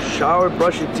fast, bro. You showered,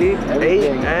 brushed your teeth, ate,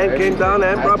 and came down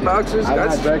and brought boxes. I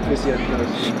haven't had breakfast yet, though.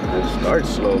 It starts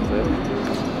slow, man.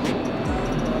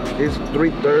 It's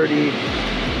 3:30.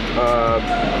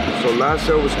 So last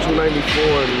sale was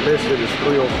 294 and listed is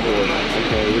 304.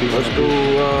 Okay, what do you Let's do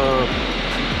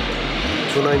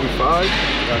 295.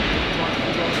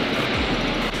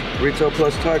 Retail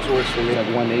plus tax works for me.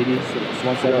 Like 180,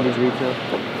 170s retail.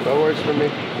 That works for me.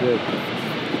 Good.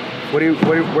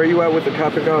 Where you at with the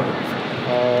cap and gown?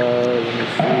 Let me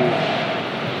see.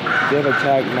 They have a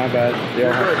tag, my bad. They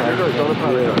all have tags. Don't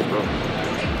apologize, bro.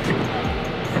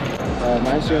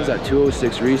 My Instagram's at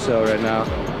 206 resale right now.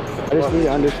 I just need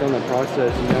to understand the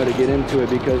process, you know, to get into it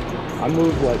because I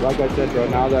moved, like I said, bro,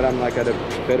 now that I'm like at a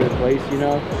better place, you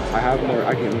know,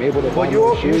 I'm able to buy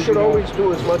more shoes, you should always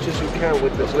do as much as you can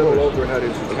with as little overhead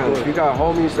as you can. If you got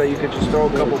homies that you could just throw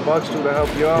a couple bucks to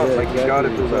help you out, Yeah, like you gotta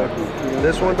do that.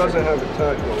 This one doesn't have a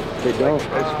tag though. They don't?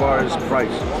 As far as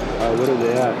price. What are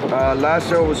they at? Last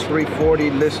sale was 340,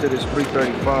 listed is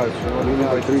 335. So you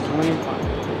know, like 320?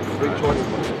 320.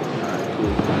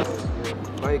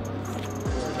 Like,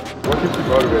 what keeps you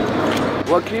motivated?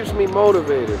 What keeps me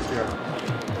motivated?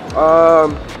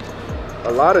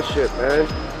 A lot of shit, man.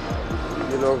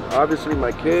 You know, obviously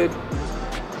my kid.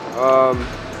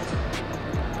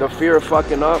 The fear of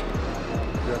fucking up.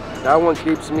 That one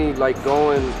keeps me like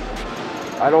going.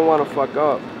 I don't want to fuck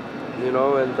up, you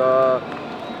know, and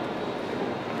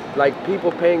like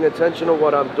people paying attention to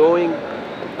what I'm doing.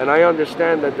 And I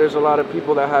understand that there's a lot of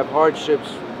people that have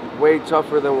hardships way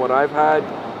tougher than what I've had,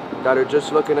 that are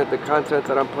just looking at the content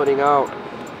that I'm putting out.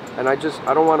 And I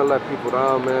don't want to let people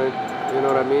down, man. You know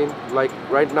what I mean? Like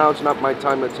right now, it's not my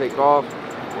time to take off.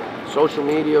 Social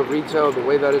media, retail, the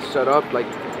way that it's set up, like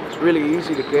it's really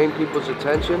easy to gain people's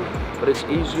attention, but it's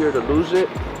easier to lose it,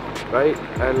 right?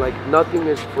 And like nothing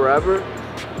is forever.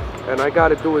 And I got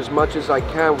to do as much as I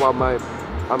can while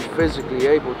I'm physically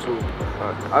able to.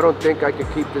 I don't think I could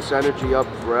keep this energy up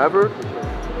forever.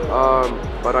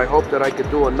 But I hope that I could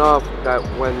do enough that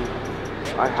when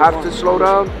I have to slow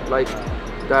down, like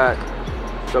that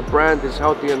the brand is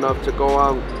healthy enough to go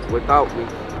on without me.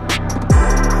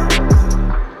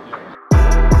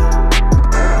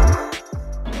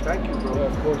 Thank you, bro. Yeah,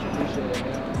 of course, appreciate it,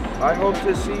 man. I hope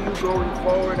to see you going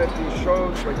forward at these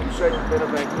shows. Like you said, you've been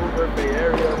in Vancouver, Bay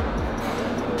Area.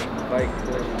 Like,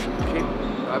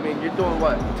 I mean, you're doing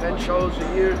what, 10 shows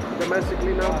a year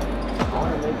domestically now? I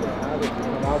want to make it a habit to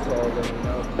come out to all of them, you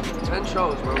know. 10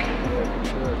 shows, bro.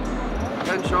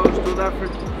 10 shows, do that for a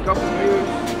couple of years.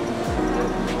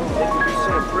 It can be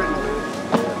set pretty, man.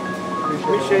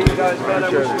 Appreciate you guys, man. I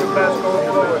wish you the best going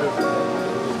forward.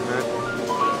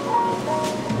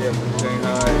 Yeah, saying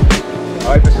hi.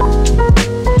 All right,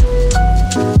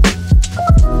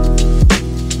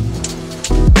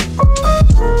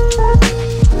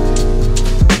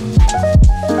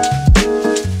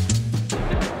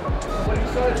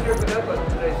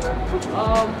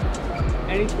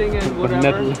 Anything and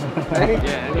whatever.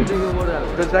 Anything and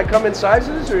whatever. Does that come in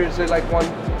sizes or is it like one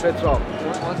fits all?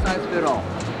 One size fit all.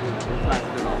 One size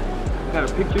fit all.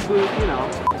 Gotta pick your boots, you know.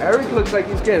 Eric looks like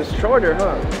he's getting shorter,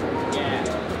 huh? Yeah.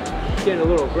 Getting a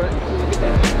little aggressive. Look at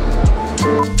that.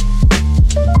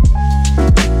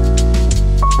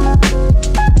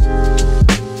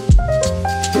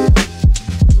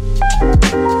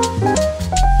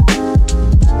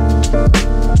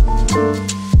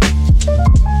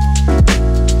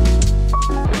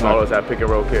 All those that pick and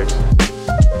roll kicks.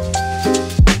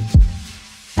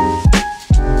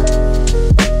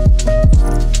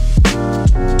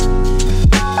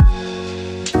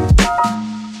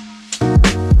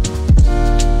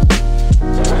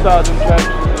 What size them traps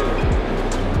you do?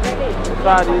 What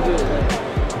size do you do?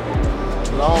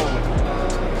 Long.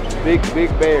 Big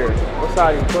bears. What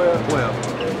size you 12? 12.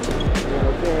 Yeah, no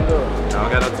 10 though. No, I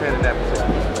got no 10 in that position.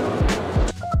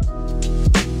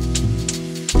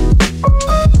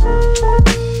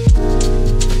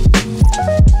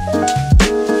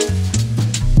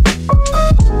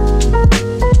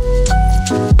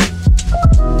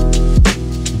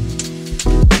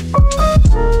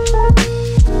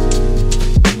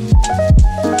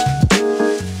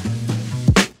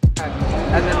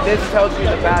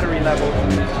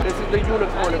 This is the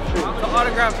unicorn of shoes. The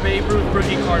autographed Babe Ruth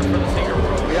rookie card for the Sneaker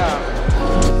Pro. Yeah.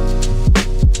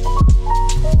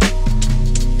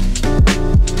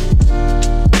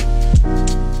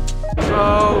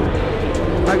 So,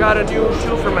 I got a new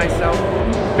shoe for myself.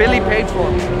 Billy paid for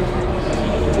it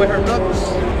with her looks.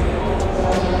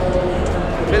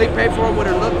 Billy paid for it with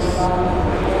her looks.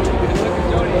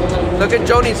 Look at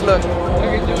Joni's look.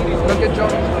 Look at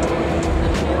Joni's look.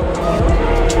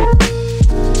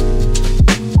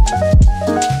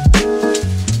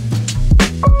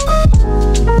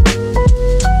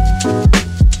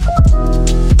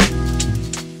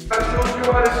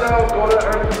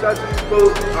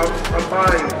 I'm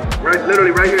buying, right,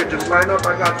 literally right here, just line up,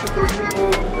 I got 2-3 people,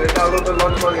 they got a little bit of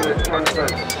lunch money and it's 20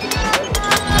 cents.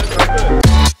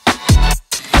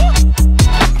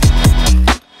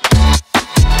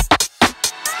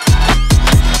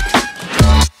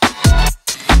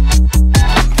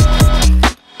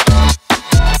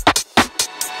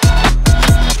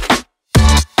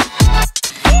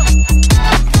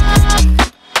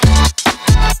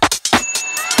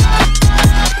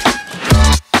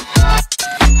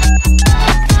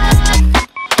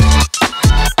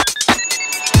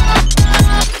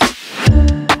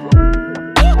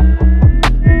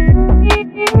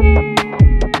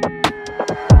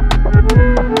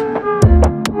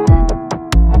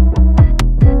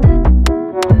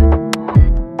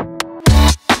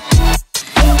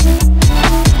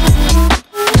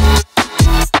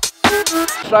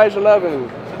 Size 11.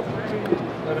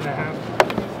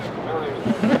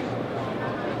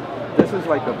 11.5. This is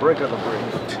like the brick of the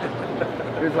bricks.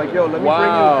 It's like, yo,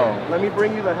 let me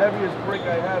bring you the heaviest brick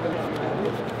I have.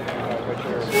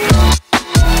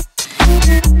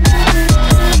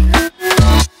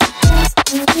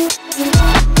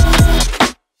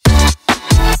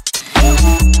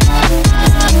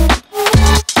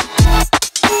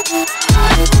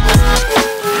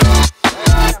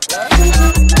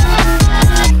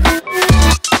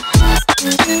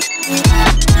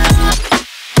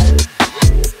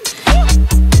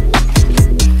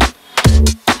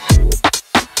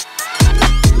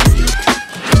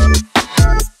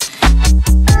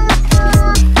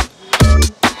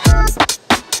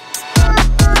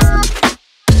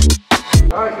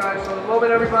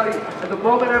 The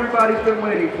moment everybody's been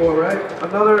waiting for, right?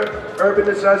 Another Urban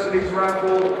Necessities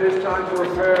raffle, this time for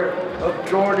a pair of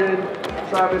Jordan,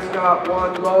 Travis Scott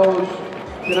 1 lows.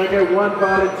 Can I get one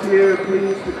volunteer,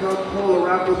 please, to come pull a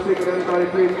raffle ticket? Anybody,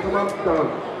 please, come up, come.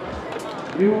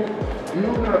 You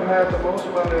have had the most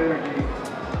amount of energy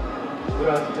with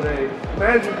us today.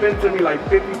 Man's been to me like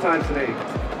 50 times today.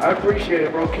 I appreciate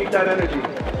it, bro. Keep that energy.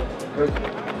 Because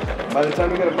by the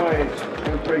time you get to my age,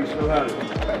 I'm pretty still have it.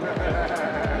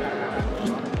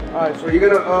 Alright, so you're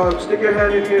gonna stick your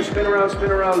hand in here, spin around,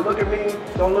 look at me,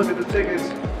 don't look at the tickets,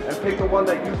 and pick the one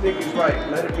that you think is right.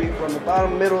 Let it be from the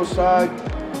bottom, middle, side.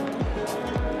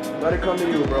 Let it come to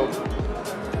you, bro.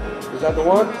 Is that the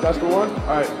one? That's the one?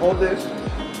 Alright, hold this.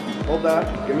 Hold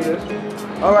that. Give me this.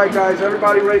 Alright guys,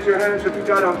 everybody raise your hands if you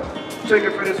got a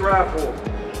ticket for this raffle.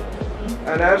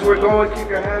 And as we're going, keep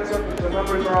your hands up, the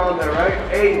numbers are on there, right?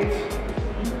 8,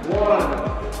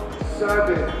 1,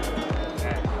 7.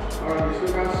 Alright, we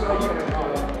still got some.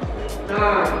 9.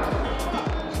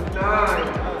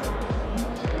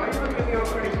 Why are you looking at me all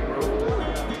crazy, bro?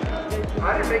 I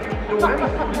didn't make you do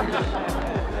anything.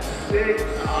 6.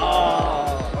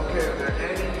 Okay, are there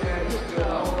any hands still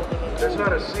up? There's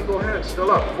not a single hand still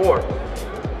up. 4.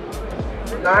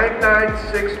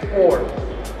 9964.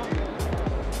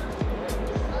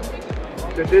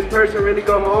 Did this person really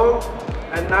go home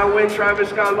and not win Travis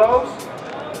Scott lows?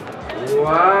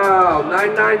 Wow,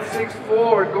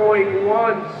 9964 going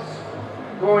once,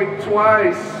 going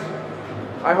twice.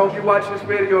 I hope you watch this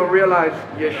video and realize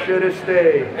you should have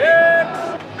stayed.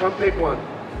 Come pick one.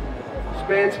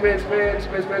 Spin, spin, spin,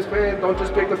 spin, spin, spin. Don't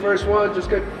just pick the first one. Just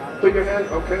put your hand.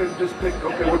 Okay, just pick.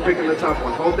 Okay, we're picking the top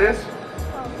one. Hold this.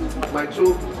 My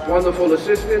 2 wonderful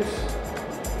assistants.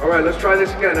 All right, let's try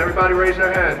this again. Everybody raise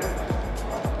their hand.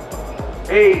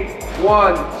 8,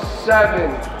 1,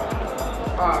 7.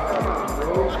 Come on,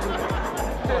 bro.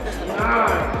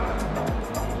 9,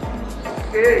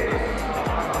 6,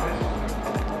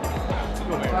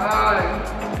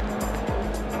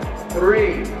 5,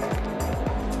 3,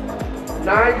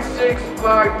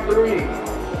 9653.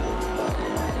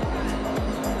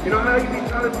 You know how you be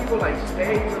telling people like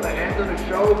stay till the end of the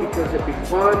show because it'd be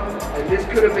fun, and this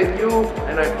could have been you,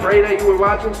 and I pray that you were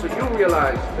watching so you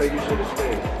realize that you should have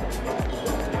stayed.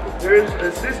 There's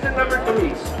assistant number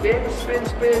 3. Spin, spin,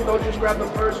 spin. Don't just grab the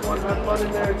first one. Have fun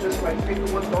in there. Just like pick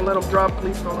the ones. Don't let them drop.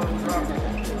 Please don't let them drop.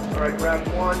 All right, grab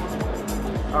 1.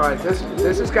 All right, this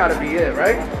has got to be it,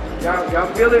 right?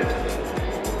 Y'all feel it?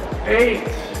 8,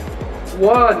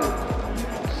 1,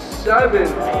 7,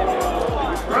 9,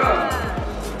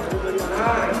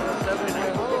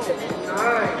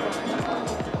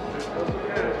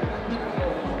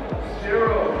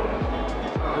 0.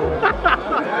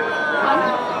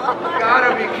 You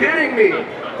gotta be kidding me.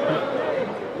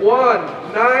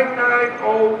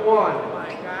 19901.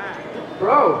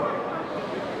 Bro,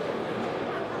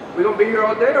 we gonna be here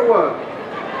all day or what?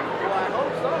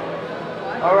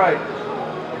 All right,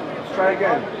 let's try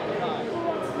again.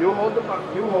 You hold it,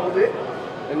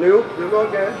 and you go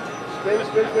again. Spin.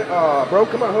 Bro,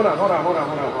 come on, hold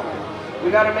on. We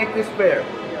gotta make this fair.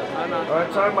 All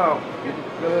right, time out.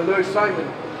 A little excitement.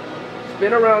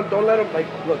 Spin around, don't let them,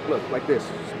 look, like this.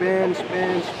 Spin,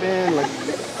 like,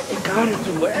 you gotta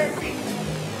do it.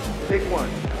 Pick one.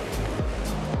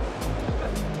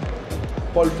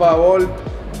 Por favor,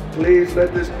 please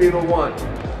let this be the one.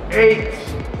 8,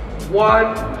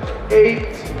 1,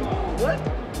 8. What?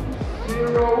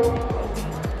 0,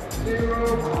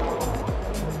 0,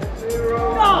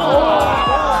 0.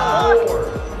 Oh!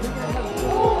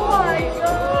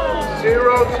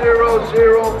 0, 0,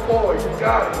 0, 4. You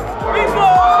got it. All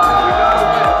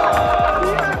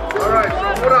right, so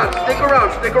hold on. Stick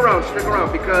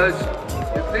around, because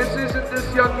if this isn't this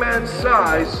young man's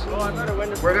size,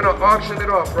 we're gonna auction it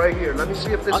off right here. Let me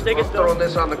see if this. I'm throwing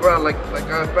this on the ground like but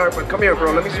come here,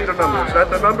 bro. Let me see the number. Is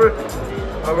that the number?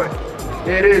 All right.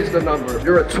 It is the number.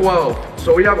 You're a 12.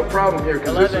 So we have a problem here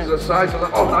because this is the size of the.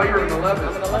 Oh, now you're an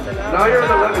 11. Now you're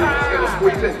an 11. You're just gonna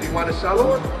squeeze in. Do you want to sell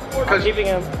them? I'm keeping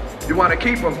him. You want to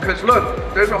keep them? Because look,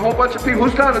 there's a whole bunch of people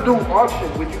who's trying to do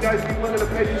auction. Would you guys be willing to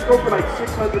pay? These go for like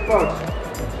 $600.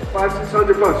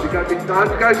 $500-600. You got these done?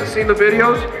 You guys have seen the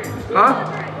videos? Huh?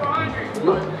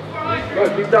 Look,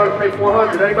 these down to pay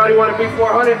 400. Anybody want to pay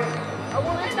 400?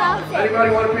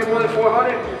 Anybody want to pay more than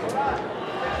 400?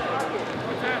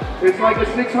 It's like a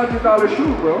 $600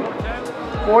 shoe, bro.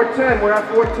 410. We're at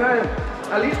 410.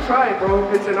 At least try it, bro.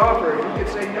 It's an offer. You can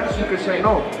say yes, you can say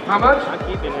no. How much? I'm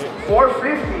keeping it.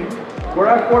 450. We're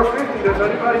at 450. Does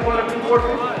anybody want to be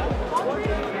 450?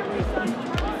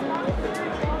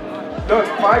 Look,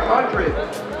 500.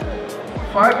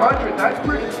 500. That's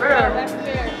pretty fair.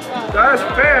 That's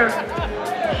fair.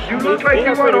 You look like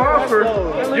you want to offer.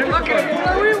 You look at.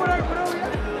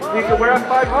 We're at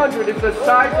 500. It's a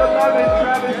size 11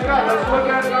 Travis Scott. Let's look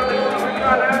at it on the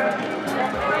Sneakercon.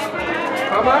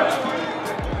 How much?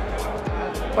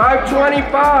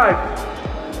 525.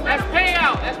 That's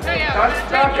payout. That's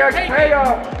That's StockX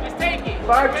payout. Just take it.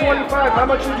 525. How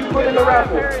much would you put in the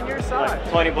raffle? Like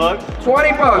 20 bucks.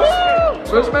 20 bucks.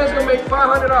 So this man's gonna make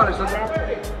 $500. That's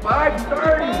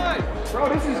 530. Bro,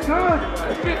 this is good.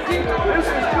 This is good.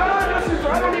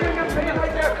 I don't even get paid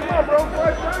like that. Come on, bro.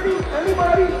 530.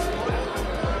 Anybody?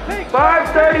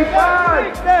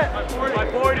 535.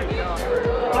 540.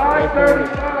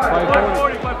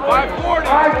 535.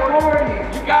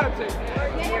 540. You gotta take it.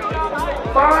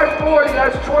 540.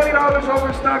 That's $20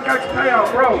 over StockX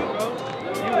payout, bro.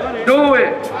 Do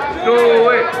it.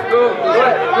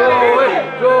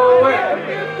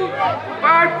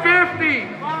 550.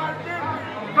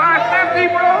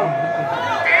 550, bro.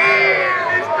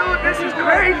 Damn, this is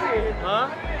crazy.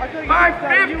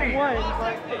 550.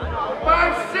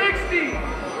 560.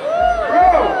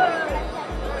 Bro.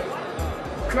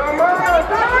 Come on.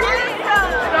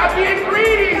 Stop being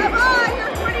greedy.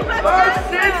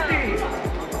 560.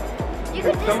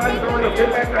 Somebody throwing a bit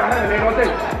back their hand. They don't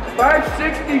think.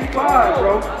 565,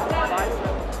 bro.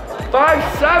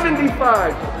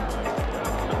 575.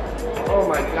 Oh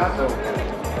my God, though.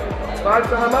 5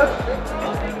 to how much?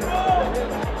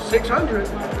 600.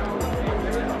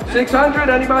 600.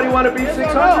 Anybody want to be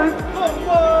 600?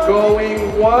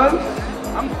 Going once.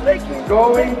 I'm flaking.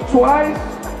 Going twice.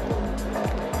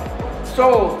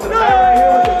 Sold. To the guy right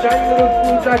here with the shiny little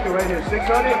blue jacket right here.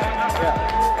 600.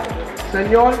 Yeah.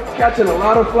 Senor, catching a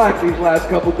lot of flack these last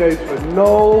couple days for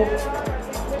no.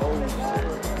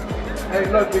 Hey,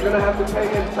 look, you're gonna have to pay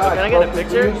inside. Can I get a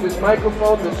picture? Use this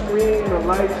microphone, the screen, the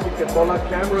lights. You can pull up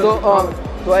cameras. So,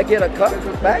 do I get a cut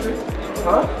back?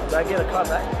 Huh? Do I get a cut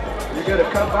back? You get a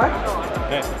cut back?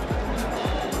 Yeah.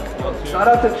 Shout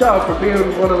out to Chow for being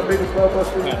one of the biggest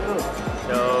blockbusters.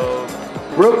 So,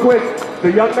 real quick, the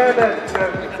young man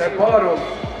that bought him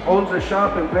owns a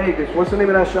shop in Vegas. What's the name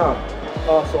of that shop?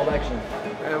 Selection.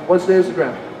 And what's the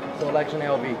Instagram? Selection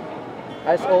LV.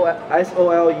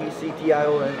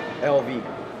 SOLECTION LV.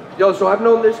 Yo, so I've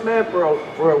known this man for a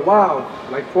while,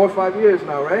 like 4 or 5 years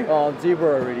now, right?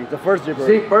 Zebra already, the first Zebra.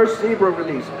 First Zebra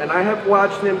release, and I have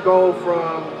watched him go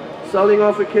from selling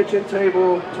off a kitchen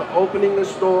table, to opening the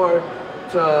store,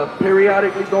 to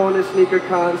periodically going to sneaker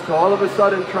cons, to all of a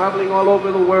sudden traveling all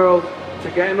over the world,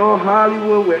 to getting all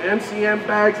Hollywood with MCM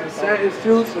bags and satin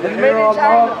suits and the hair all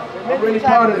long. I'm really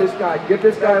proud of this guy. Give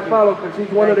this guy a follow because he's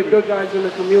one of the good guys in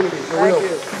the community. For real.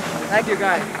 Thank you,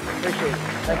 guys. Appreciate it.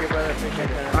 Thank you, brother. Appreciate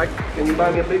it. Can you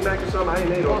buy me a Big Mac or something? I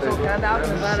ain't ate all day. Also, handouts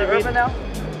in Urban now?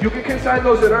 You can consign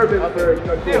those at Urban for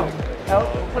deal. All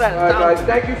right, guys.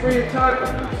 Thank you for your time.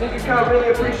 Sneakercon, really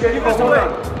appreciate it. Hold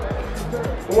on.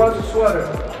 Who wants a sweater?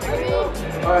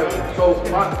 All right. So,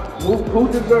 who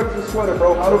deserves the sweater,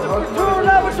 bro? True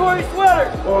Laboratory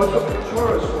sweater. Oh, it's a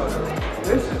Ventura sweater.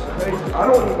 This is crazy. I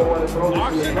don't even want to throw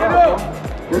this in the car.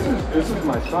 This is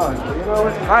my size, but you know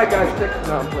what? All right, guys, take it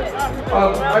down, please.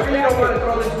 I really don't want to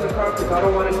throw this in the car because I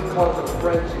don't want it to cause a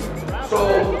frenzy. So,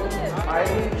 I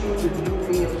need you to do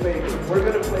me a favor. We're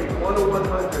going to play 1 to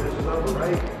 100 is a number,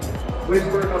 right?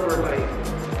 Whisper number 9.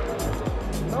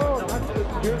 No,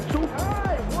 you're too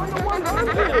high. 1 to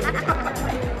 100.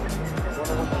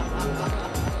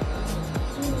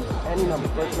 Any number,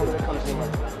 first number that comes to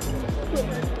mind.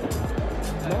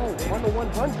 No, 1 to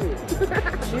 100.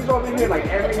 She's over here like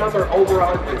every number over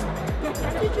 100.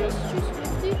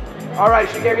 All right,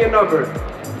 she gave me a number.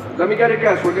 Let me get a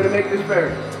guess. We're going to make this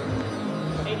fair.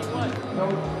 81. No.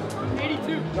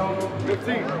 82. No.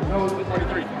 15. No.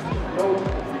 23. No.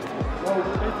 No.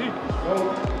 18. No.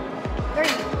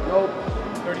 30. No.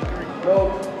 33. No.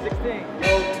 16.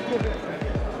 No.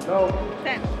 No.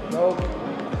 10. No.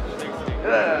 60.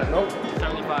 No.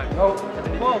 75. No.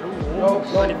 12. No.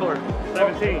 24.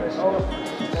 17. No.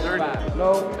 30. No.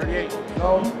 38.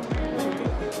 No.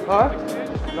 Huh?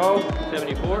 No.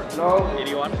 74. No.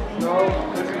 81. No.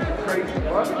 This is crazy.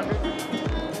 What?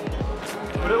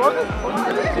 100. What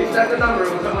was it? She said the number.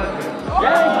 It was 100.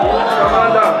 Yeah. Come on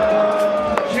down.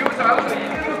 She was, I was like, you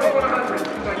can go 100. She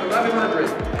was like 1100.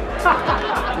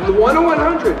 1 to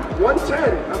 100.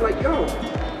 110. I'm like, yo.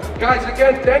 Guys,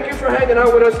 again, thank you for hanging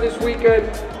out with us this weekend.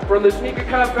 From the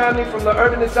Sneakercon family, from the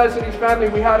Urban Necessities family,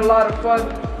 we had a lot of fun.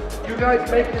 You guys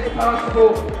make this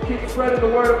possible. Keep spreading the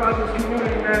word about this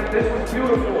community, man. This was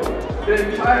beautiful. The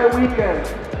entire weekend.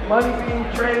 Money being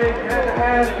traded hand to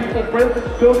hand, people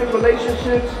building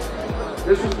relationships.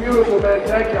 This was beautiful, man.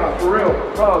 Thank y'all, for real.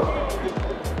 Love.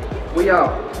 We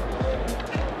out.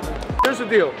 Here's the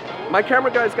deal. My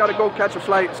camera guy's got to go catch a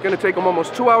flight. It's going to take him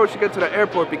almost 2 hours to get to the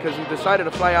airport because he decided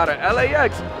to fly out of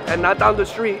LAX and not down the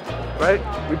street, right?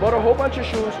 We bought a whole bunch of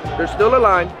shoes. There's still a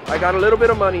line. I got a little bit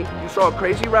of money. You saw a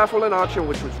crazy raffle and auction,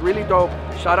 which was really dope.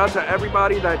 Shout out to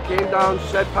everybody that came down,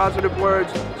 said positive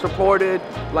words, supported,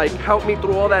 like helped me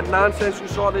through all that nonsense you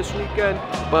saw this weekend.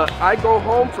 But I go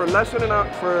home for less than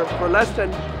for less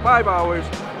than 5 hours.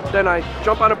 Then I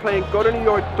jump on a plane, go to New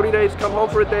York, 3 days, come home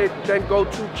for a day, then go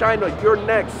to China. You're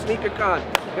next, Sneakercon.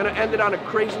 Gonna end it on a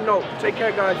crazy note. Take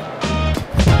care, guys.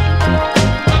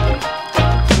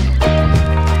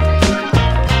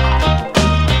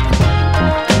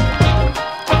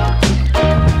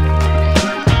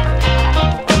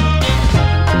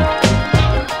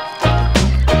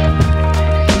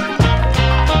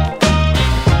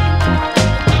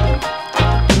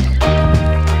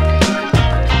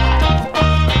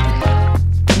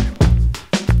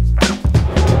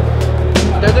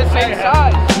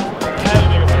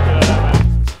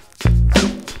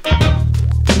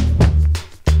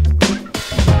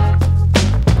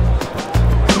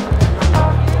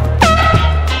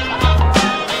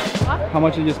 How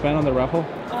much did you spend on the raffle?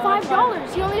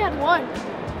 $5. He only had one.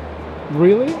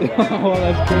 Really? Oh,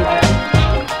 that's crazy.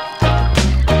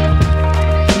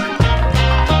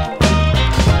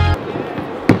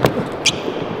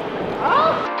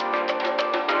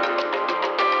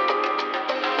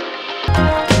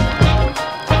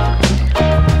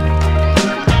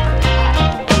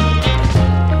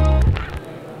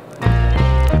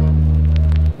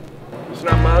 It's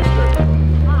not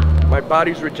Monster. My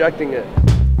body's rejecting it.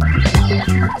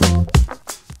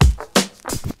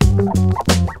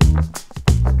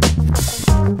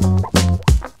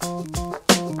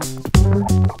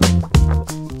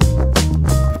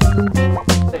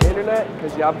 The internet,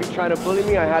 because y'all be trying to bully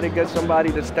me, I had to get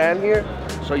somebody to stand here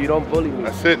so you don't bully me.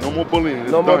 That's it, no more bullying.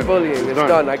 It's no more done. bullying, it's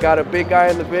done. I got a big guy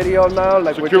in the video now.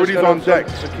 Like Security's we're just on deck.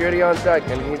 Security on deck,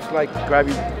 and he's like grab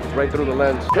you right through the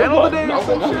lens. Panel today or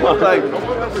some shit? Like,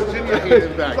 Virginia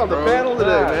hating back, He's on the bro. panel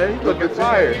today, man. He's looking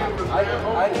fired.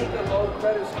 I need the low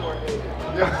credit score.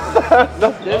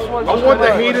 This one's I want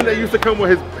the Hayden that used to come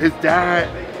with his dad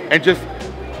and just,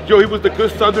 yo, he was the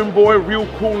good Southern boy, real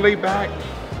cool, laid back.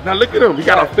 Now look at him, he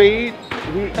got a fade.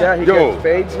 He gets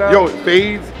fades now. Yo,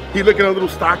 fades. He looking a little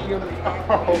stocky on the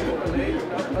top.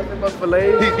 Nothing but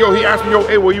fillets. He asked me, yo,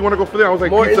 hey, where you want to go for that? I was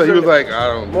like, pizza. He was like, I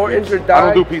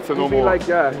don't do pizza no more. Like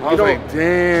that. I was like,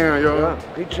 damn, yo.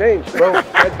 Yeah, he changed, bro.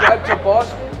 That drive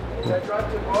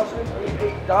to Boston, he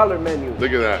ate $8 menu.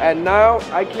 Look at that. And now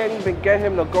I can't even get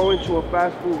him to go into a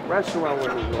fast food restaurant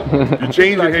with me. You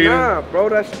changed like, it, Hayden. Nah, bro,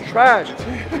 that's trash.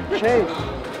 Change.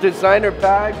 Designer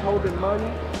bags, holding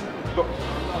money.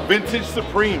 Vintage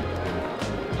Supreme.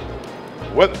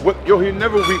 What? Yo, he'll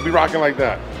never be rocking like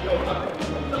that.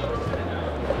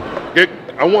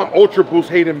 I want Ultra Boost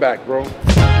Hayden back, bro.